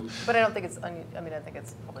it was you. But I don't think it's, I think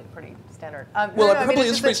it's probably pretty standard. Probably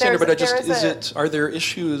is pretty standard, but are there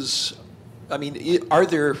issues, are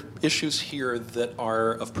there issues here that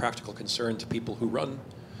are of practical concern to people who run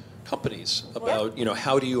companies about,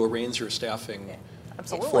 how do you arrange your staffing?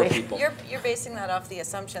 Absolutely. For people. You're basing that off the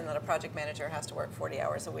assumption that a project manager has to work 40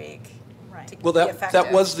 hours a week. Right. To Well, be that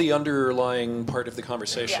effective. was the underlying part of the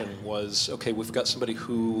conversation was, okay, we've got somebody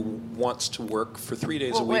who wants to work for 3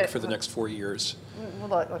 days a week for the next 4 years.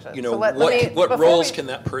 What roles can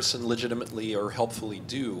that person legitimately or helpfully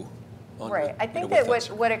do? Right. I think that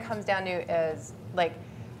what it comes down to is,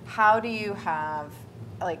 how do you have,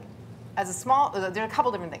 as a small, there's a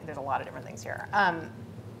couple different things, there's a lot of different things here.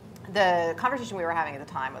 The conversation we were having at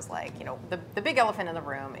the time was the big elephant in the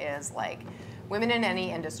room is women in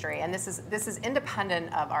any industry, and this is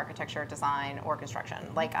independent of architecture, design, or construction.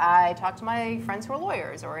 I talk to my friends who are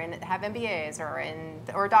lawyers or have MBAs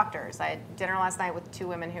or doctors. I had dinner last night with two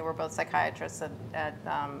women who were both psychiatrists at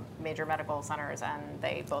major medical centers, and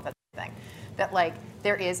they both had the same thing. That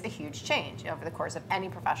there is a huge change over the course of any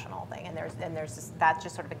professional thing, and that's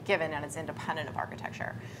just sort of a given, and it's independent of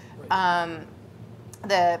architecture. Right.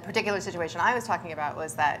 The particular situation I was talking about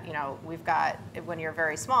was that, we've got, when you're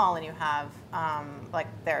very small and you have,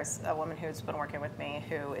 there's a woman who's been working with me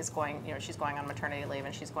who is going, she's going on maternity leave,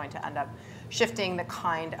 and she's going to end up shifting the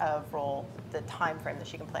kind of role, the time frame that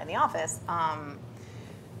she can play in the office,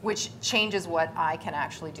 which changes what I can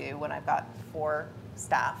actually do when I've got 4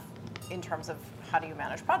 staff in terms of how do you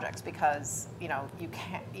manage projects, because you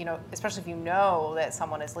can't, especially if you know that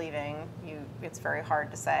someone is leaving, it's very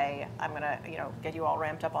hard to say, I'm gonna get you all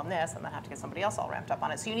ramped up on this and then have to get somebody else all ramped up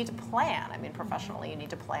on it. So you need to plan. Professionally, you need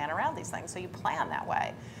to plan around these things. So you plan that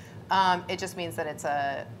way. It just means that it's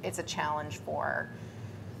a challenge for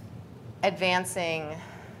advancing,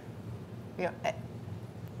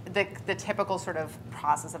 the typical sort of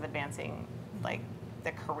process of advancing,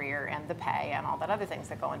 the career and the pay and all that other things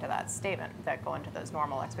that go into that statement, that go into those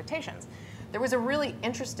normal expectations. There was a really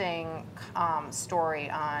interesting story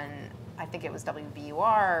on, I think it was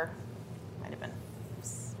WVUR, might have been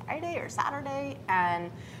Friday or Saturday,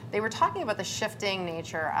 and they were talking about the shifting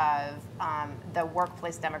nature of the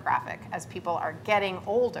workplace demographic as people are getting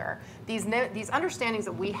older. These understandings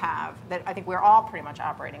that we have, that I think we're all pretty much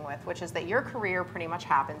operating with, which is that your career pretty much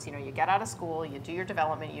happens, you get out of school, you do your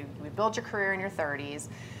development, you build your career in your 30s,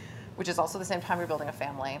 which is also the same time you're building a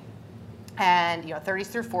family. And 30s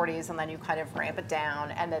through 40s, and then you kind of ramp it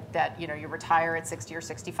down, and that you retire at 60 or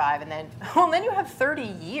 65, and then you have 30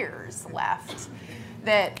 years left.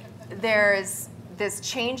 That there's this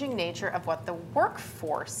changing nature of what the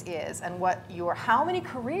workforce is, and how many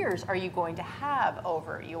careers are you going to have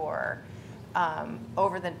over your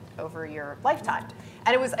over your lifetime.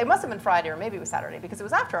 And it must have been Friday or maybe it was Saturday because it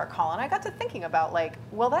was after our call, and I got to thinking about like,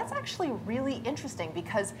 well, that's actually really interesting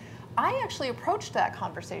because I actually approached that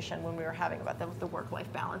conversation when we were having about the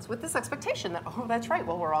work-life balance with this expectation that, oh, that's right,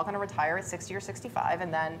 well, we're all going to retire at 60 or 65,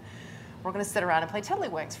 and then we're going to sit around and play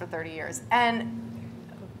tiddlywinks for 30 years. And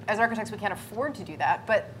as architects, we can't afford to do that,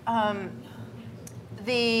 but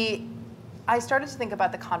I started to think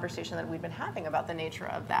about the conversation that we've been having about the nature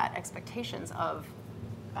of that, expectations of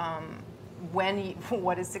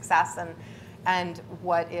what is success and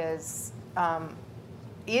what is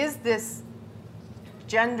this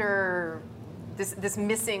gender, this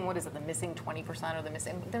missing, what is it, the missing 20% or the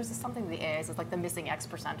missing, there's something in the AIs, it's like the missing X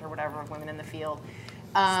percent or whatever of women in the field.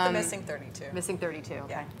 It's the missing 32. Missing 32,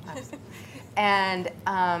 okay. Yeah.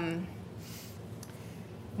 And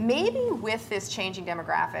maybe with this changing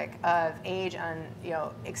demographic of age and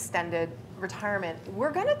extended retirement,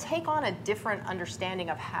 we're going to take on a different understanding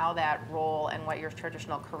of how that role and what your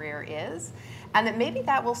traditional career is, and that maybe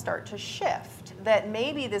that will start to shift. That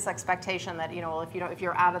maybe this expectation that if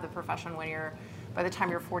you're out of the profession by the time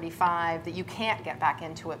you're 45, that you can't get back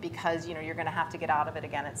into it because you're going to have to get out of it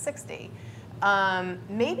again at 60.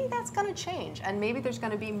 Maybe that's going to change, and maybe there's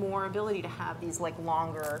going to be more ability to have these like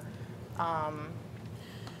longer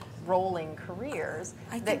rolling careers.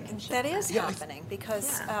 I think that is happening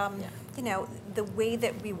because the way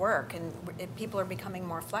that we work and people are becoming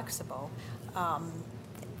more flexible,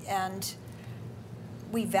 and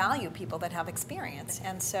we value people that have experience.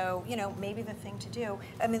 And so, maybe the thing to do,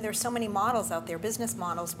 I mean, there's so many models out there, business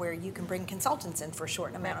models, where you can bring consultants in for a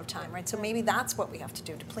short amount of time, right? So maybe that's what we have to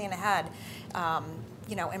do to plan ahead.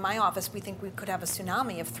 In my office, we think we could have a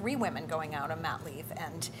tsunami of 3 women going out on mat leave,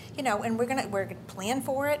 and and we're gonna plan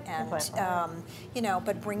for it, and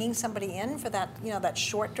but bringing somebody in for that that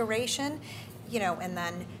short duration, and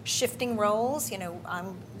then shifting roles, I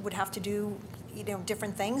would have to do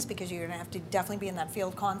different things because you're gonna have to definitely be in that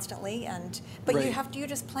field constantly, but right. you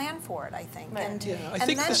just plan for it, I think, right. and I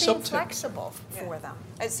think then the being flexible for them.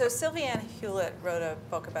 And so Sylviane Hewlett wrote a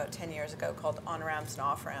book about 10 years ago called On Ramps and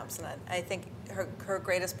Off Ramps, and I think her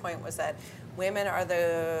greatest point was that women are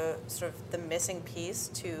the sort of the missing piece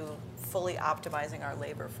to fully optimizing our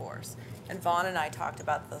labor force. And Vaughn and I talked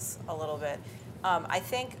about this a little bit. I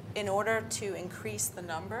think in order to increase the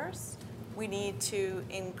numbers, we need to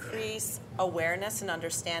increase awareness and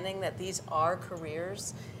understanding that these are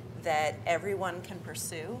careers that everyone can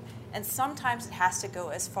pursue. And sometimes it has to go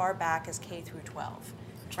as far back as K through 12,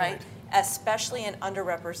 right? Especially in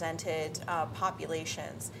underrepresented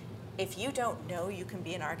populations. If you don't know you can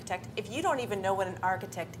be an architect, if you don't even know what an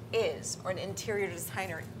architect is, or an interior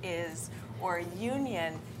designer is, or a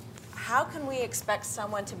union, how can we expect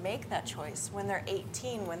someone to make that choice when they're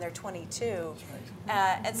 18, when they're 22?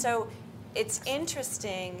 And so it's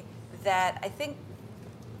interesting that I think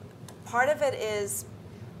part of it is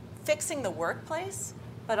fixing the workplace,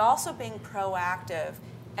 but also being proactive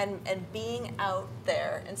and being out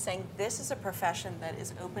there and saying, this is a profession that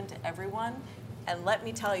is open to everyone, and let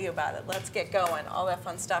me tell you about it. Let's get going, all that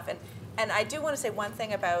fun stuff. And I do want to say one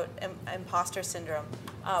thing about imposter syndrome.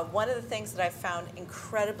 One of the things that I've found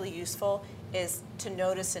incredibly useful is to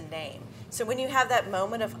notice a name. So when you have that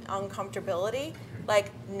moment of uncomfortability,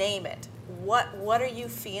 like, name it. What are you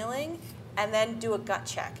feeling? And then do a gut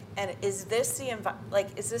check. And is this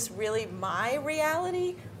is this really my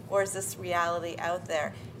reality, or is this reality out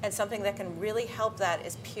there? And something that can really help that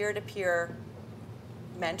is peer-to-peer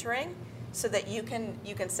mentoring, so that you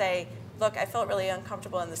can say, look, I felt really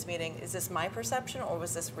uncomfortable in this meeting. Is this my perception, or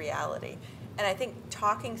was this reality? And I think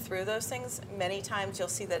talking through those things, many times you'll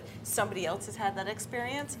see that somebody else has had that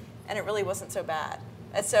experience, and it really wasn't so bad.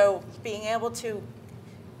 And so being able to,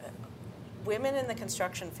 women in the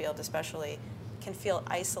construction field especially, can feel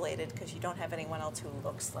isolated because you don't have anyone else who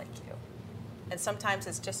looks like you. And sometimes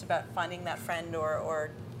it's just about finding that friend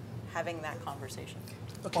or having that conversation.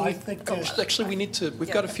 Okay. Well, I think actually,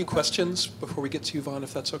 we've got a few questions before we get to you, Vaughn,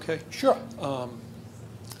 if that's okay. Sure.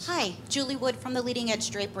 Hi, Julie Wood from the Leading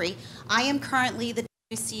Edge Drapery. I am currently the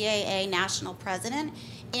WCAA National President,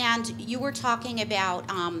 and you were talking about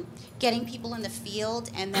getting people in the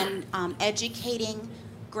field and then educating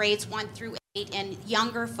grades 1 through 8 and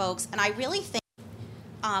younger folks, and I really think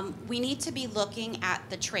we need to be looking at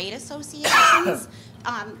the trade associations.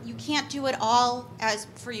 You can't do it all as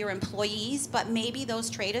for your employees, but maybe those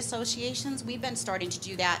trade associations, we've been starting to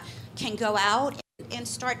do that, can go out and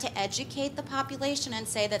start to educate the population and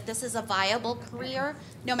say that this is a viable career,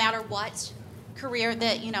 no matter what career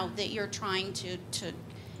that that you're trying to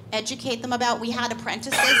educate them about. We had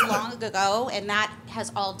apprentices long ago, and that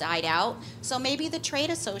has all died out. So maybe the trade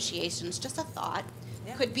associations, just a thought,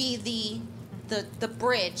 could be the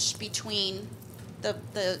bridge between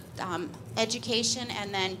the education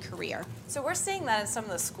and then career. So we're seeing that in some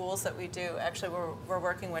of the schools that we do. Actually, we're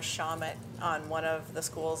working with Shamit on one of the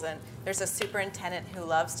schools, and there's a superintendent who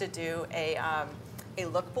loves to do a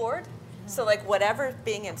look board. So like whatever's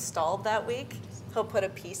being installed that week, he'll put a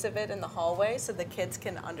piece of it in the hallway so the kids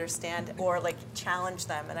can understand or like challenge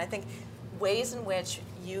them. And I think ways in which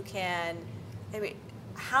you can, maybe,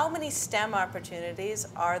 how many STEM opportunities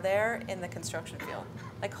are there in the construction field?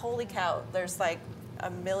 Like, holy cow, there's like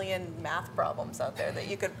a million math problems out there that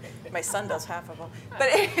you could, my son does half of them.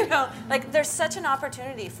 But you know, like there's such an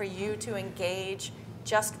opportunity for you to engage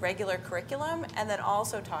just regular curriculum and then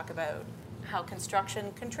also talk about how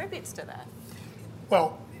construction contributes to that.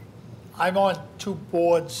 Well, I'm on 2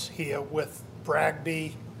 boards here with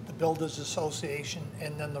BRAGB, the Builders Association,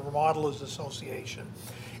 and then the Remodelers Association.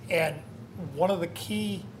 And one of the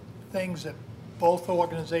key things that both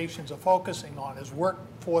organizations are focusing on is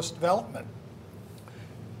workforce development.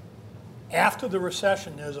 After the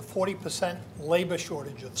recession, there's a 40% labor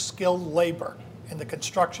shortage of skilled labor in the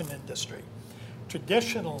construction industry.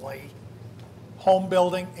 Traditionally, home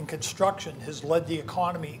building and construction has led the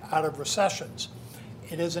economy out of recessions.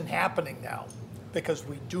 It isn't happening now because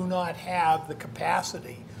we do not have the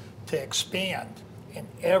capacity to expand, and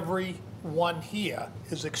everyone here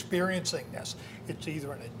is experiencing this. It's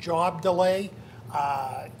either in a job delay,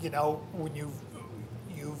 you know, when you've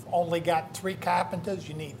only got 3 carpenters,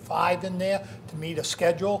 you need 5 in there to meet a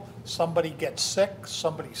schedule. Somebody gets sick,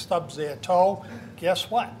 somebody stubs their toe. Guess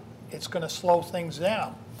what? It's going to slow things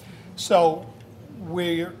down. So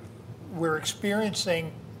we're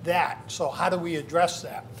experiencing that. So how do we address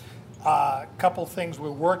that? A couple things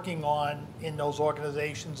we're working on in those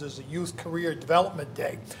organizations is the Youth Career Development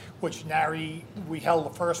Day, which we held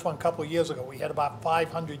the first one a couple of years ago. We had about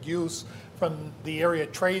 500 youths from the area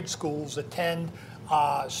trade schools attend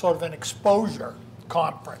sort of an exposure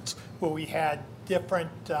conference where we had different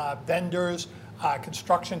vendors,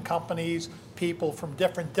 construction companies, people from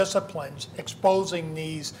different disciplines exposing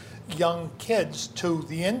these young kids to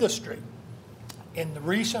the industry. In the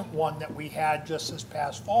recent one that we had just this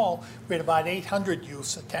past fall, we had about 800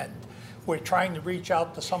 youths attend. We're trying to reach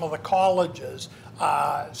out to some of the colleges,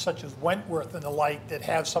 such as Wentworth and the like, that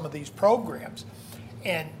have some of these programs.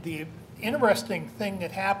 And the interesting thing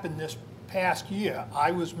that happened this past year,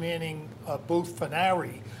 I was manning a booth for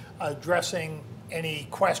NARI, addressing any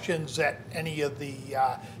questions that any of the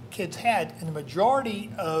kids had, and the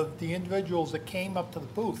majority of the individuals that came up to the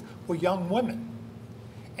booth were young women.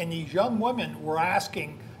 And these young women were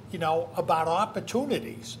asking, you know, about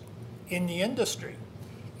opportunities in the industry.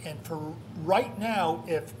 And for right now,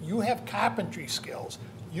 if you have carpentry skills,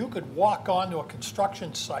 you could walk onto a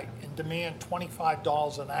construction site and demand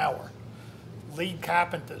 $25 an hour. Lead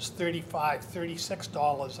carpenters, $35,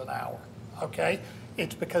 $36 an hour, okay?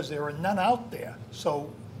 It's because there are none out there.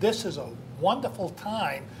 So this is a wonderful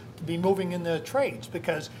time to be moving into the trades,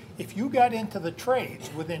 because if you got into the trades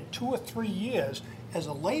within 2 or 3 years as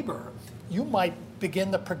a laborer, you might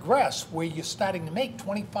begin to progress where you're starting to make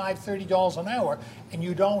 $25, $30 an hour, and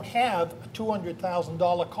you don't have a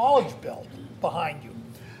 $200,000 college bill behind you.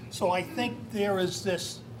 So I think there is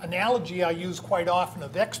this analogy I use quite often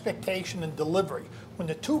of expectation and delivery. When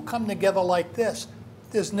the two come together like this,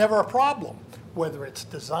 there's never a problem. Whether it's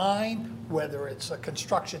design, whether it's a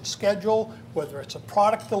construction schedule, whether it's a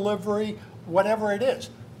product delivery, whatever it is.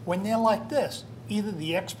 When they're like this, either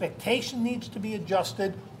the expectation needs to be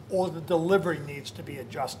adjusted or the delivery needs to be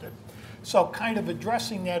adjusted. So kind of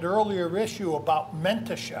addressing that earlier issue about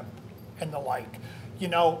mentorship and the like, you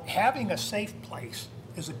know, having a safe place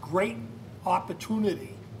is a great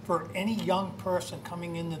opportunity for any young person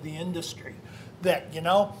coming into the industry, that, you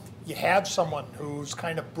know, you have someone who's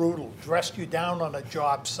kind of brutal, dressed you down on a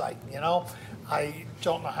job site, you know. I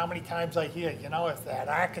don't know how many times I hear, you know, if that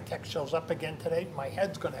architect shows up again today, my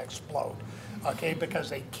head's going to explode, okay, because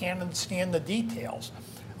they can't understand the details,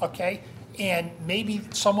 okay? And maybe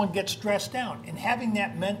someone gets dressed down, and having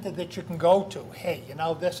that mentor that you can go to, hey, you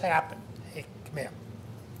know, this happened. Hey, come here.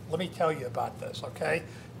 Let me tell you about this, okay?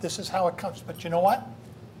 This is how it comes. But you know what?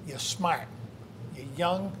 You're smart. You're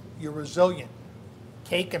young. You're resilient.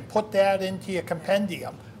 Take and put that into your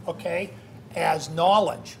compendium, okay, as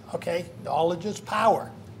knowledge, okay? Knowledge is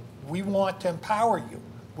power. We want to empower you.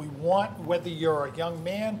 We want, whether you're a young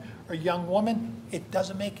man or a young woman, it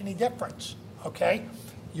doesn't make any difference, okay?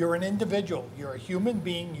 You're an individual. You're a human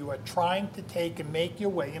being. You are trying to take and make your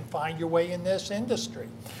way and find your way in this industry.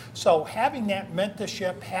 So having that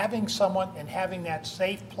mentorship, having someone and having that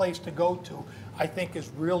safe place to go to, I think is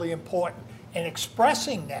really important. And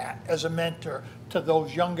expressing that as a mentor to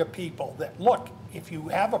those younger people that, look, if you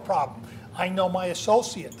have a problem, I know my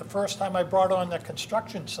associate, the first time I brought her on the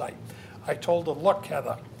construction site, I told her, look,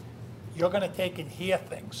 Heather, you're going to take and hear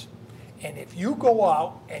things. And if you go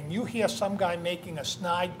out and you hear some guy making a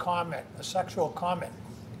snide comment, a sexual comment,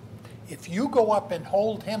 if you go up and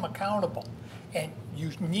hold him accountable, and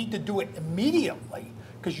you need to do it immediately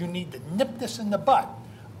because you need to nip this in the bud,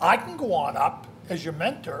 I can go on up as your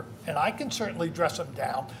mentor and I can certainly dress him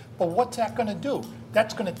down, but what's that going to do?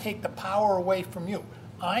 That's going to take the power away from you.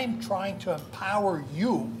 I'm trying to empower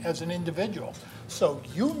you as an individual. So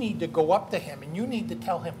you need to go up to him and you need to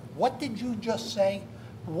tell him, what did you just say?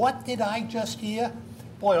 What did I just hear?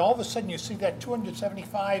 Boy, all of a sudden you see that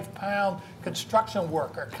 275-pound construction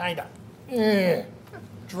worker kind of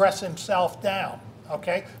dress himself down,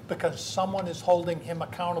 okay? Because someone is holding him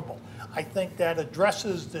accountable. I think that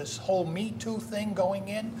addresses this whole Me Too thing going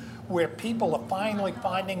in, where people are finally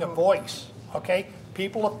finding a voice, okay?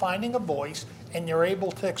 People are finding a voice and they're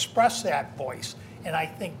able to express that voice. And I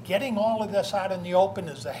think getting all of this out in the open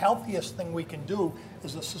is the healthiest thing we can do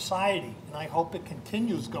as a society, and I hope it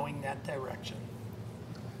continues going that direction.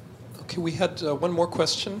 Okay, we had one more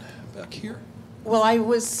question back here. Well, I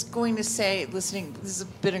was going to say, listening, this has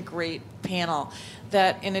been a great panel,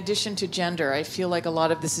 that in addition to gender, I feel like a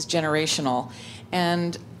lot of this is generational.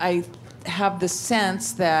 And I have the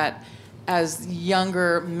sense that as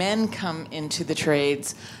younger men come into the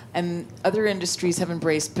trades, and other industries have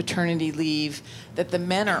embraced paternity leave, that the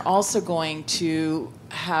men are also going to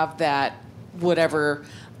have that whatever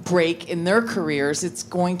break in their careers. It's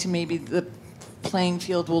going to, maybe the playing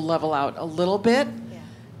field will level out a little bit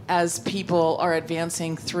as people are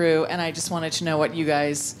advancing through. And I just wanted to know what you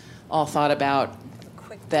guys all thought about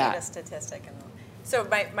quick that. Data statistic. So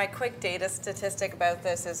my quick data statistic about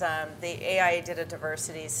this is the AIA did a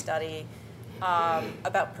diversity study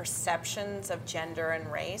about perceptions of gender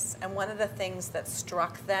and race. And one of the things that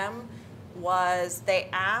struck them was they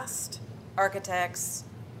asked architects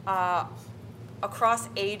across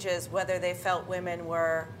ages whether they felt women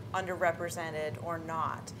were underrepresented or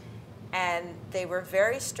not. And they were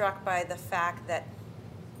very struck by the fact that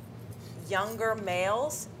younger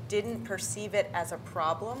males didn't perceive it as a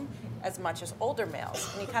problem as much as older males.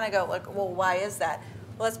 And you kind of go like, well, why is that?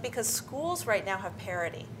 Well, it's because schools right now have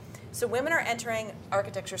parity. So women are entering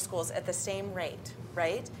architecture schools at the same rate,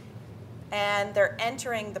 right? And they're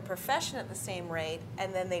entering the profession at the same rate,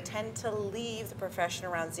 and then they tend to leave the profession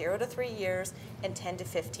around 0 to 3 years and 10 to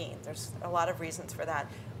 15. There's a lot of reasons for that.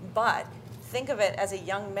 But think of it as a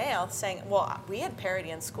young male saying, well, we had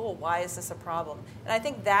parity in school, why is this a problem? And I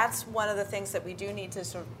think that's one of the things that we do need to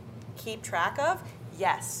sort of keep track of.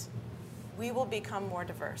 Yes, we will become more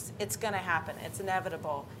diverse. It's going to happen. It's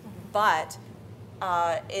inevitable. But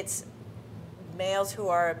it's males who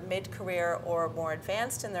are mid-career or more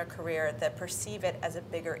advanced in their career that perceive it as a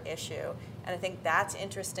bigger issue. And I think that's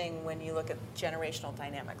interesting when you look at generational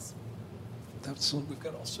dynamics. We've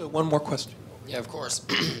got also one more question. Yeah, of course.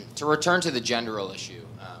 To return to the genderal issue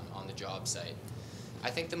on the job site,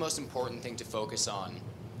 I think the most important thing to focus on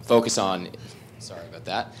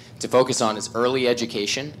is early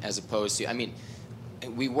education, as opposed to, I mean,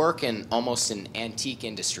 we work in almost an antique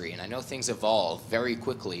industry, and I know things evolve very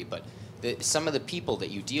quickly, but some of the people that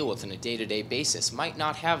you deal with on a day-to-day basis might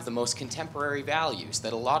not have the most contemporary values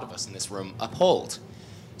that a lot of us in this room uphold.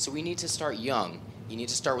 So we need to start young. You need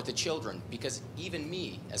to start with the children, because even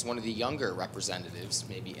me, as one of the younger representatives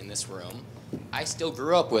maybe in this room, I still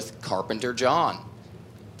grew up with Carpenter John.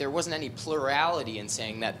 There wasn't any plurality in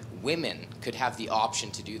saying that women could have the option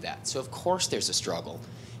to do that. So of course there's a struggle.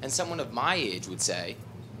 And someone of my age would say,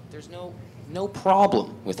 there's no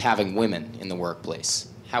problem with having women in the workplace.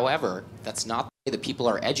 However, that's not the way that people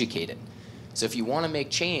are educated. So if you want to make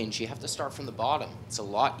change, you have to start from the bottom. It's a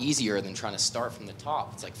lot easier than trying to start from the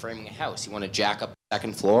top. It's like framing a house. You want to jack up the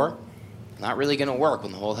second floor? Not really going to work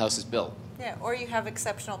when the whole house is built. Yeah, or you have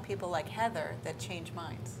exceptional people like Heather that change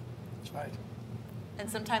minds. That's right. And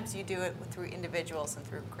sometimes you do it through individuals and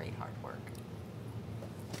through great hard work.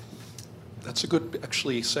 That's a good,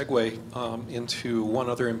 actually, segue into one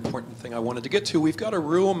other important thing I wanted to get to. We've got a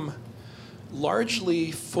room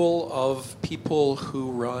largely full of people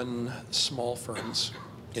who run small firms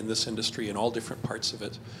in this industry in all different parts of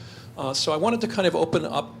it. So I wanted to kind of open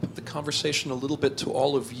up the conversation a little bit to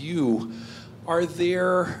all of you. Are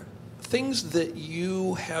there things that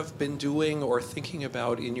you have been doing or thinking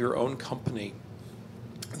about in your own company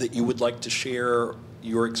that you would like to share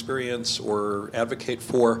your experience or advocate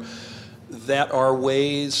for that are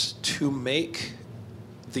ways to make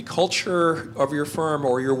the culture of your firm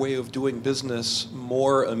or your way of doing business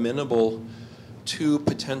more amenable to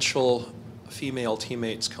potential female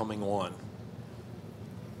teammates coming on?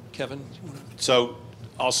 Kevin? So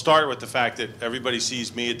I'll start with the fact that everybody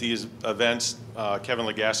sees me at these events. Kevin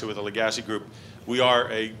Legassi with the Legassi Group. We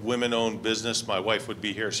are a women-owned business. My wife would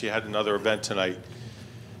be here. She had another event tonight.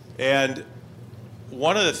 And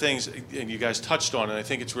one of the things, and you guys touched on, and I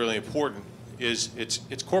think it's really important, is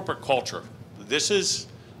it's corporate culture. This is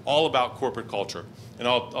all about corporate culture. And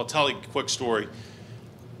I'll tell you a quick story.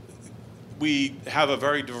 We have a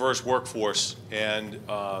very diverse workforce, and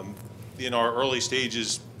in our early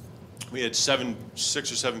stages, we had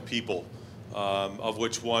 6 or 7 people, of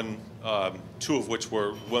which two of which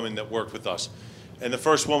were women that worked with us. And the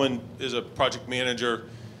first woman is a project manager.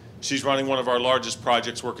 She's running one of our largest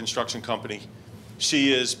projects. We're a construction company.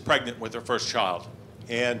 She is pregnant with her first child.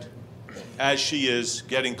 And as she is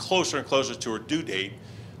getting closer and closer to her due date,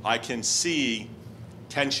 I can see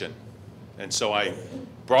tension. And so I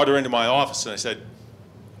brought her into my office and I said,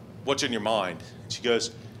 "What's in your mind?" And she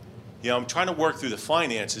goes, "I'm trying to work through the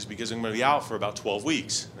finances because I'm going to be out for about 12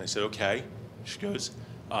 weeks. And I said, "Okay." She goes,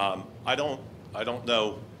 I don't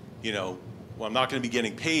know, well, I'm not going to be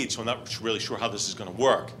getting paid, so I'm not really sure how this is going to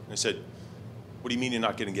work." And I said, "What do you mean you're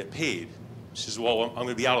not going to get paid?" She says, "Well, I'm going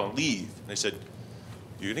to be out on leave." And I said,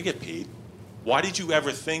 "You're going to get paid. Why did you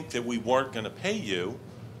ever think that we weren't going to pay you?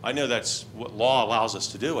 I know that's what law allows us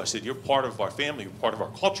to do." I said, "You're part of our family, you're part of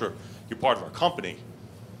our culture, you're part of our company."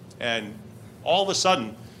 And all of a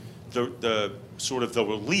sudden, the sort of the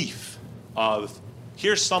relief of,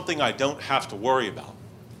 here's something I don't have to worry about.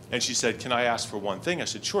 And she said, "Can I ask for one thing?" I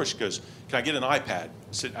said, "Sure." She goes, "Can I get an iPad?"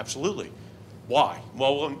 I said, "Absolutely." "Why?"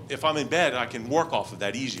 "Well, if I'm in bed, I can work off of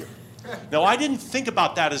that easier." Now, I didn't think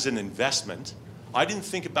about that as an investment. I didn't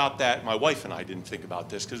think about that. My wife and I didn't think about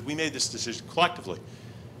this because we made this decision collectively.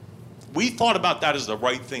 We thought about that as the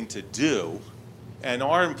right thing to do, and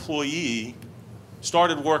our employee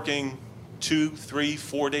started working 2, 3,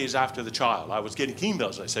 4 days after the child. I was getting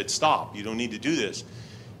emails. I said, "Stop, you don't need to do this."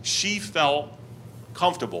 She felt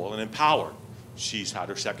comfortable and empowered. She's had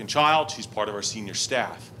her second child. She's part of our senior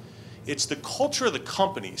staff. It's the culture of the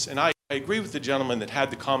companies, and I agree with the gentleman that had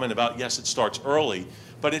the comment about, yes, it starts early,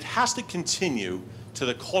 but it has to continue to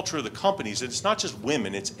the culture of the companies. And it's not just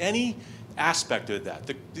women, it's any aspect of that.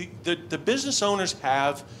 The business owners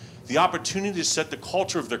have the opportunity to set the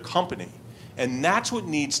culture of their company, and that's what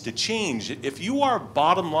needs to change. If you are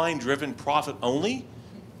bottom line driven, profit only,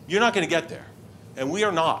 you're not going to get there. And we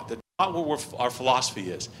are not. That's not what our philosophy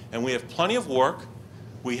is. And we have plenty of work,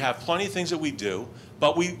 we have plenty of things that we do,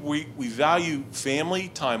 but we value family,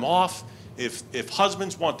 time off. If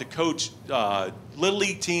husbands want to coach Little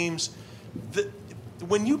League teams,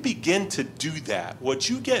 when you begin to do that, what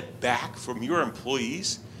you get back from your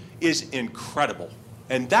employees is incredible.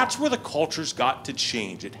 And that's where the culture's got to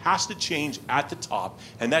change. It has to change at the top,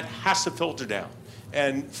 and that has to filter down.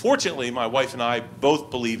 And fortunately, my wife and I both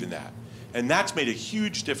believe in that. And that's made a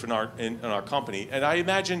huge difference in our company. And I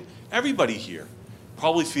imagine everybody here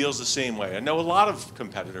probably feels the same way. I know a lot of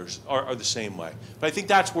competitors are the same way. But I think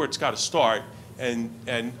that's where it's got to start. And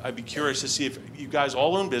I'd be curious to see if you guys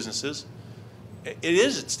all own businesses.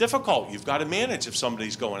 It's difficult. You've got to manage if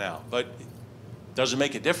somebody's going out. But it doesn't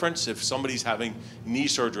make a difference if somebody's having knee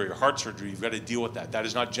surgery or heart surgery. You've got to deal with that. That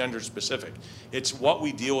is not gender specific. It's what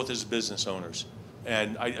we deal with as business owners.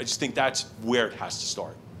 And I just think that's where it has to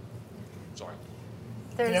start. Sorry.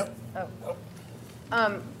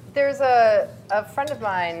 There's a friend of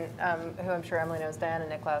mine who I'm sure Emily knows, Diana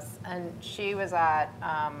Nicholas, and she was at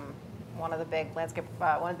one of the big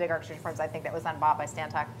architecture firms, I think, that was then bought by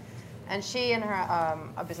Stantec. And she and her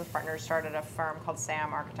a business partner started a firm called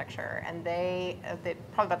SAM Architecture, and they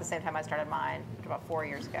probably about the same time I started mine, about 4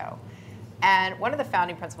 years ago. And one of the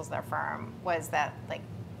founding principles of their firm was that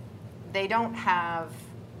they don't have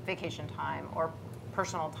vacation time or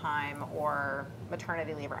personal time or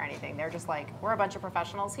maternity leave or anything. They're just we're a bunch of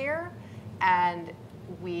professionals here, and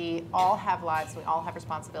we all have lives, we all have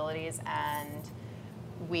responsibilities, and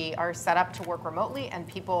we are set up to work remotely, and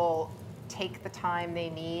people take the time they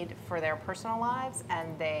need for their personal lives,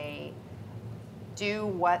 and they do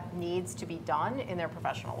what needs to be done in their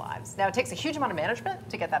professional lives. Now, it takes a huge amount of management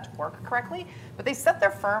to get that to work correctly, but they set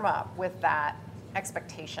their firm up with that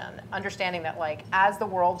expectation, understanding that as the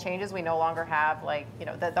world changes, we no longer have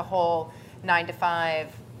the whole 9 to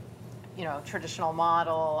 5 traditional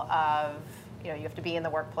model of you have to be in the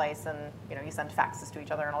workplace and you send faxes to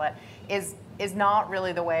each other and all that is not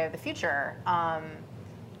really the way of the future.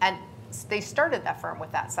 And they started that firm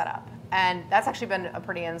with that setup. And that's actually been a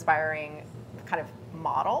pretty inspiring kind of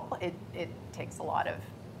model. It takes a lot of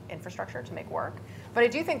infrastructure to make work. But I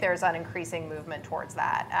do think there's an increasing movement towards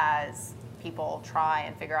that as people try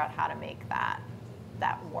and figure out how to make that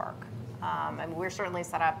work. And we're certainly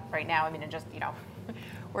set up right now. I mean, and just,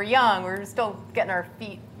 we're young, we're still getting our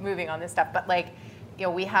feet moving on this stuff. But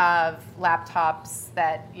we have laptops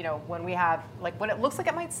that, when it looks like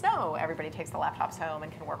it might snow, everybody takes the laptops home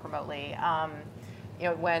and can work remotely.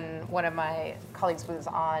 When one of my colleagues was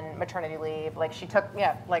on maternity leave, she took,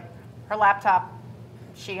 her laptop,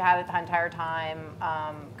 she had it the entire time,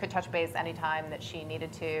 could touch base anytime that she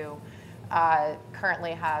needed to.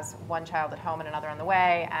 Currently has one child at home and another on the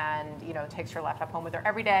way, and takes her laptop home with her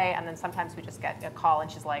every day. And then sometimes we just get a call, and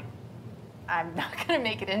she's like, "I'm not going to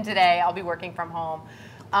make it in today. I'll be working from home,"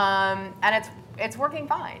 and it's working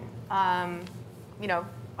fine.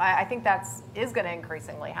 I think is going to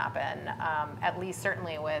increasingly happen. At least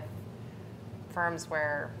certainly with firms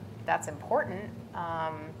where that's important.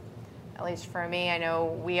 At least for me, I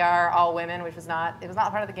know we are all women, which it was not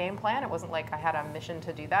part of the game plan. It wasn't like I had a mission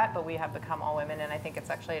to do that, but we have become all women, and I think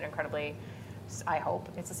it's actually an incredibly, I hope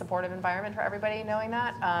it's a supportive environment for everybody knowing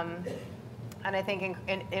that. And I think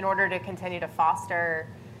in order to continue to foster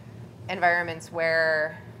environments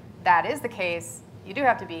where that is the case, you do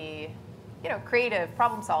have to be, creative,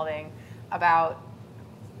 problem solving about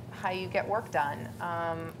how you get work done.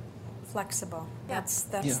 Flexible. Yeah. That's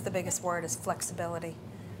Yeah. the biggest word is flexibility.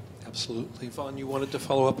 Absolutely. Vaughn, you wanted to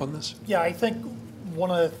follow up on this? Yeah, I think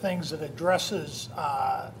one of the things that addresses,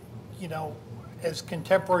 as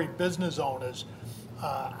contemporary business owners,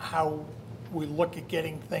 how we look at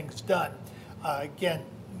getting things done. Again,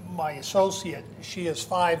 my associate, she has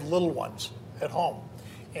 5 little ones at home,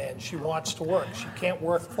 and she wants to work. She can't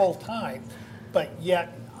work full time, but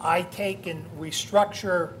yet I take and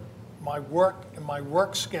restructure my work and my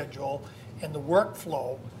work schedule and the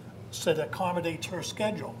workflow so that accommodates her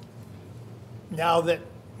schedule. Now that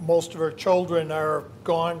most of her children are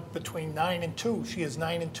gone between 9 and 2, she has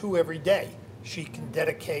 9 and 2 every day. She can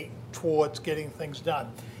dedicate towards getting things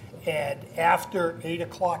done. And after 8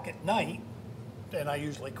 o'clock at night, and I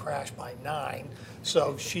usually crash by 9,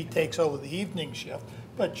 so she takes over the evening shift,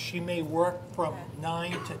 but she may work from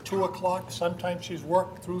 9 to 2 o'clock. Sometimes she's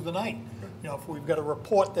worked through the night, if we've got a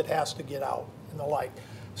report that has to get out and the like.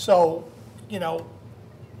 So,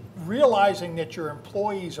 realizing that your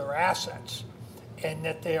employees are assets and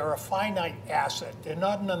that they are a finite asset, they're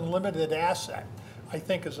not an unlimited asset, I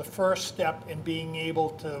think is a first step in being able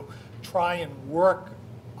to try and work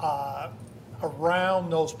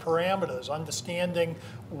around those parameters, understanding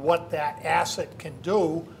what that asset can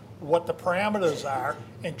do, what the parameters are,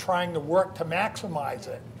 and trying to work to maximize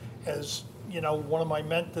it. As one of my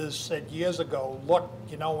mentors said years ago, look,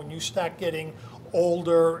 when you start getting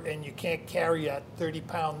older and you can't carry a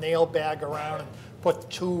 30-pound nail bag around and put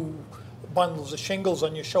 2 bundles of shingles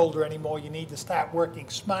on your shoulder anymore, you need to start working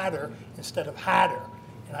smarter instead of harder.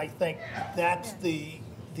 And I think that's the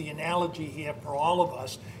analogy here for all of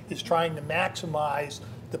us, is trying to maximize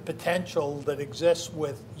the potential that exists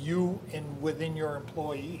with you and within your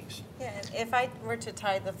employees. Yeah, and if I were to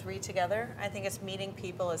tie the 3 together, I think it's meeting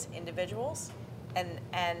people as individuals and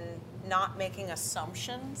not making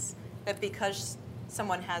assumptions that because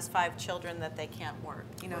someone has 5 children that they can't work.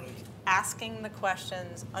 Asking the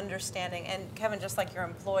questions, understanding, and Kevin, just like your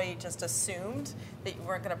employee just assumed that you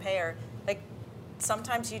weren't going to pay her,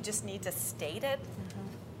 sometimes you just need to state it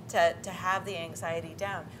to have the anxiety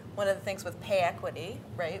down. One of the things with pay equity,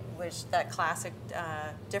 right, which that classic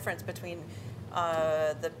difference between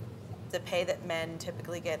the pay that men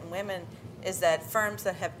typically get and women, is that firms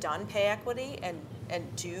that have done pay equity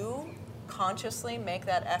and do consciously make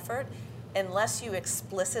that effort, unless you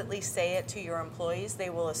explicitly say it to your employees, they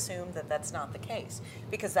will assume that that's not the case,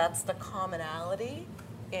 because that's the commonality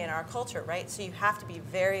in our culture, right? So you have to be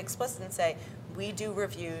very explicit and say, we do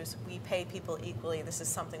reviews, we pay people equally, this is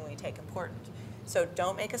something we take important. So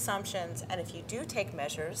don't make assumptions, and if you do take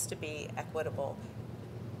measures to be equitable,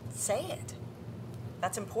 say it.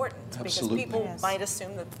 That's important. Absolutely. Because people might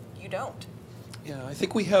assume that you don't. Yeah, I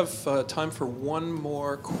think we have time for one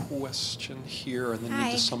more question here, and then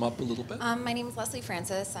need to sum up a little bit. My name is Leslie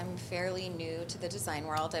Francis. I'm fairly new to the design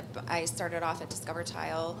world. I started off at Discover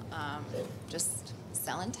Tile, just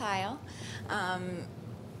selling tile.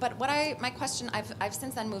 But my question, I've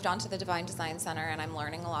since then moved on to the Divine Design Center, and I'm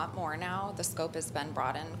learning a lot more now. The scope has been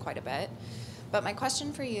broadened quite a bit. But my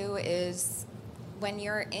question for you is, when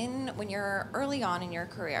you're early on in your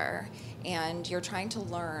career and you're trying to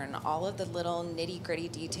learn all of the little nitty-gritty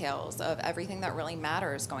details of everything that really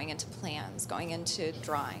matters, going into plans, going into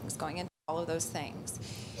drawings, going into all of those things,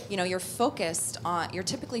 you're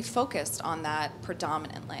typically focused on that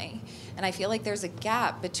predominantly. And I feel like there's a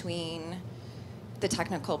gap between the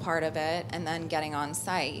technical part of it and then getting on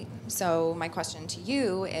site. So my question to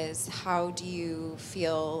you is, how do you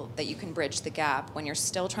feel that you can bridge the gap when you're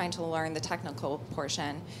still trying to learn the technical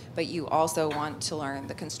portion, but you also want to learn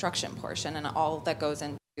the construction portion and all that goes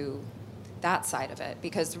into that side of it?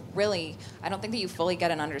 Because really, I don't think that you fully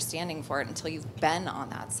get an understanding for it until you've been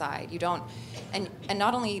on that side. You don't, and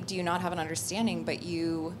not only do you not have an understanding, but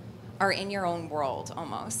you are in your own world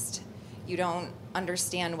almost. You don't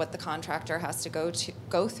understand what the contractor has to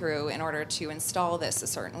go through in order to install this a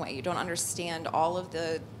certain way. You don't understand all of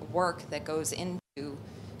the work that goes into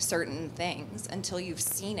certain things until you've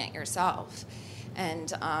seen it yourself.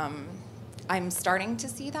 And I'm starting to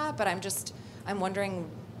see that, but I'm wondering,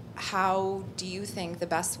 how do you think the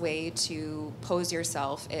best way to pose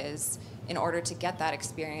yourself is in order to get that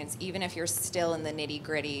experience, even if you're still in the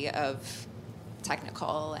nitty-gritty of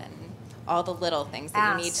technical and all the little things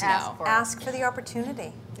that you need to know? Ask for the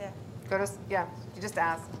opportunity. Yeah. You just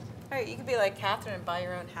ask. Right, you could be like Catherine and buy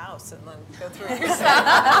your own house and then go through it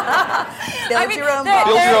yourself. Build your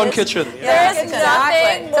own kitchen. There is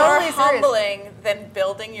nothing more Totally humbling than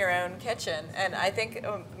building your own kitchen. And I think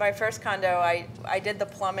my first condo, I did the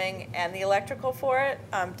plumbing and the electrical for it.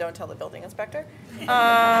 Don't tell the building inspector.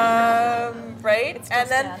 Right? And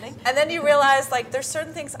then you realize, like, there's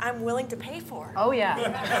certain things I'm willing to pay for. Oh, yeah.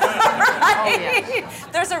 Right? Oh, yeah.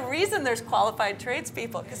 There's a reason there's qualified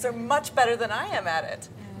tradespeople, because they're much better than I am at it.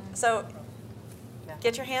 So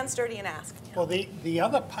get your hands dirty and ask. Well, the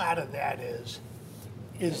other part of that is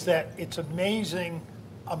that it's amazing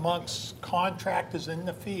amongst contractors in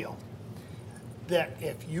the field that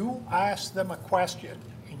if you ask them a question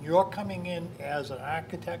and you're coming in as an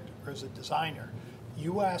architect or as a designer,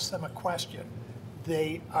 you ask them a question,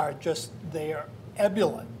 they are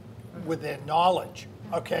ebullient with their knowledge,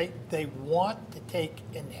 okay? They want to take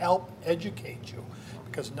and help educate you.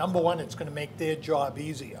 Because number one, it's going to make their job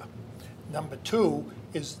easier. Number two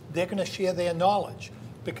is they're going to share their knowledge.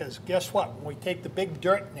 Because guess what? When we take the big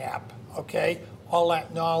dirt nap, okay, all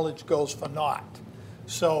that knowledge goes for naught.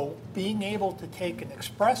 So being able to take and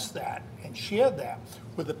express that and share that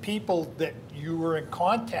with the people that you were in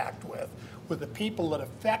contact with the people that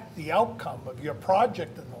affect the outcome of your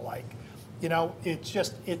project and the like,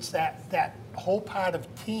 it's that whole part of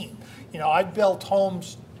team. I've built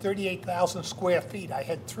homes 38,000 square feet. I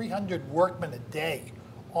had 300 workmen a day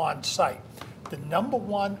on site. The number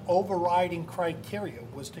one overriding criteria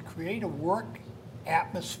was to create a work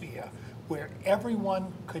atmosphere where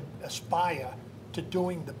everyone could aspire to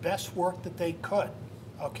doing the best work that they could,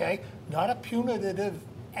 okay? Not a punitive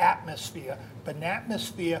atmosphere, but an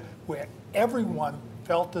atmosphere where everyone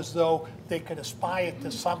felt as though they could aspire to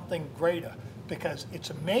something greater, because it's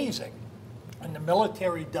amazing. And the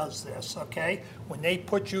military does this, okay? When they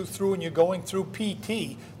put you through and you're going through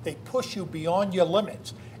PT, they push you beyond your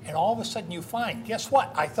limits. And all of a sudden you find, guess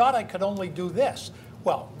what? I thought I could only do this.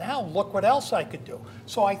 Well, now look what else I could do.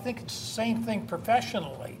 So I think it's the same thing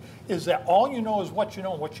professionally, is that all you know is what you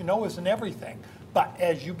know, and what you know isn't everything. But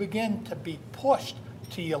as you begin to be pushed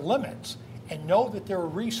to your limits and know that there are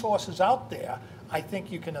resources out there, I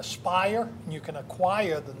think you can aspire and you can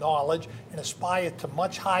acquire the knowledge and aspire to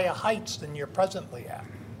much higher heights than you're presently at.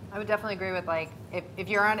 I would definitely agree with, like, if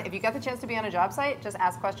you get the chance to be on a job site, just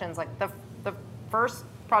ask questions. Like the first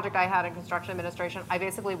project I had in construction administration, I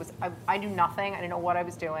basically I knew nothing. I didn't know what I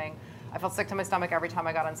was doing. I felt sick to my stomach every time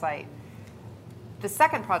I got on site. The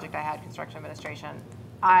second project I had, construction administration,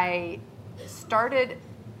 I started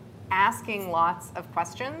asking lots of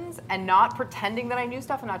questions and not pretending that I knew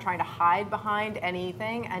stuff and not trying to hide behind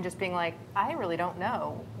anything and just being like, I really don't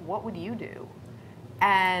know. What would you do?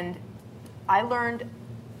 And I learned,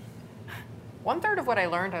 1/3 of what I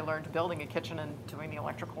learned building a kitchen and doing the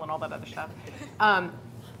electrical and all that other stuff.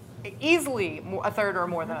 Easily a third or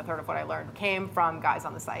more than a third of what I learned came from guys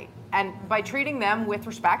on the site. And by treating them with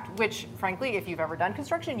respect, which frankly, if you've ever done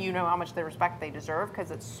construction, you know how much the respect they deserve because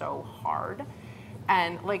it's so hard.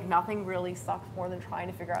 And like nothing really sucks more than trying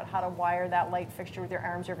to figure out how to wire that light fixture with your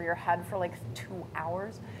arms over your head for like 2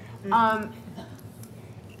 hours.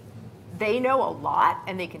 They know a lot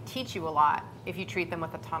and they can teach you a lot if you treat them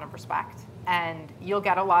with a ton of respect. And you'll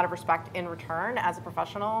get a lot of respect in return as a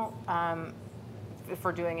professional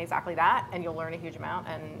for doing exactly that, and you'll learn a huge amount,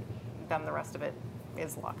 and then the rest of it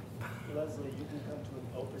is luck. Leslie, you can come to an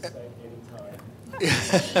oversight anytime.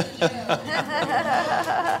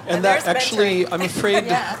 And that actually, I'm afraid,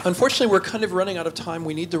 unfortunately, we're kind of running out of time.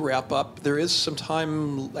 We need to wrap up. There is some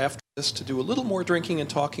time after this to do a little more drinking and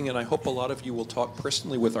talking, and I hope a lot of you will talk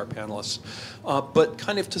personally with our panelists. But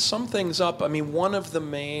kind of to sum things up, I mean, one of the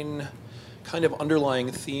main kind of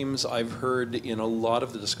underlying themes I've heard in a lot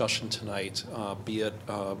of the discussion tonight, be it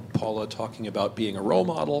Paula talking about being a role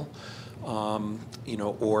model,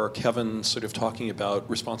 or Kevin sort of talking about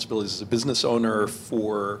responsibilities as a business owner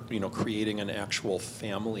for, creating an actual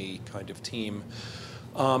family kind of team.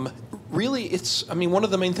 Really, one of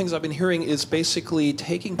the main things I've been hearing is basically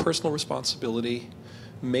taking personal responsibility,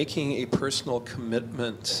 making a personal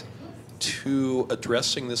commitment to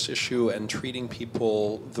addressing this issue and treating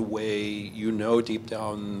people the way deep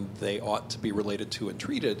down they ought to be related to and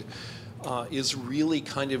treated. Is really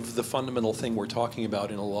kind of the fundamental thing we're talking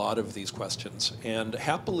about in a lot of these questions. And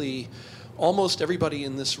happily, almost everybody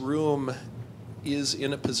in this room is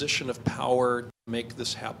in a position of power to make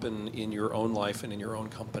this happen in your own life and in your own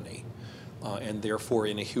company, and therefore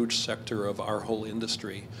in a huge sector of our whole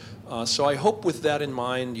industry. So I hope with that in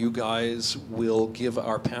mind, you guys will give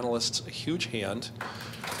our panelists a huge hand,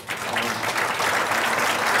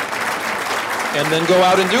 and then go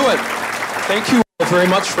out and do it. Thank you very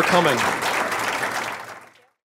much for coming.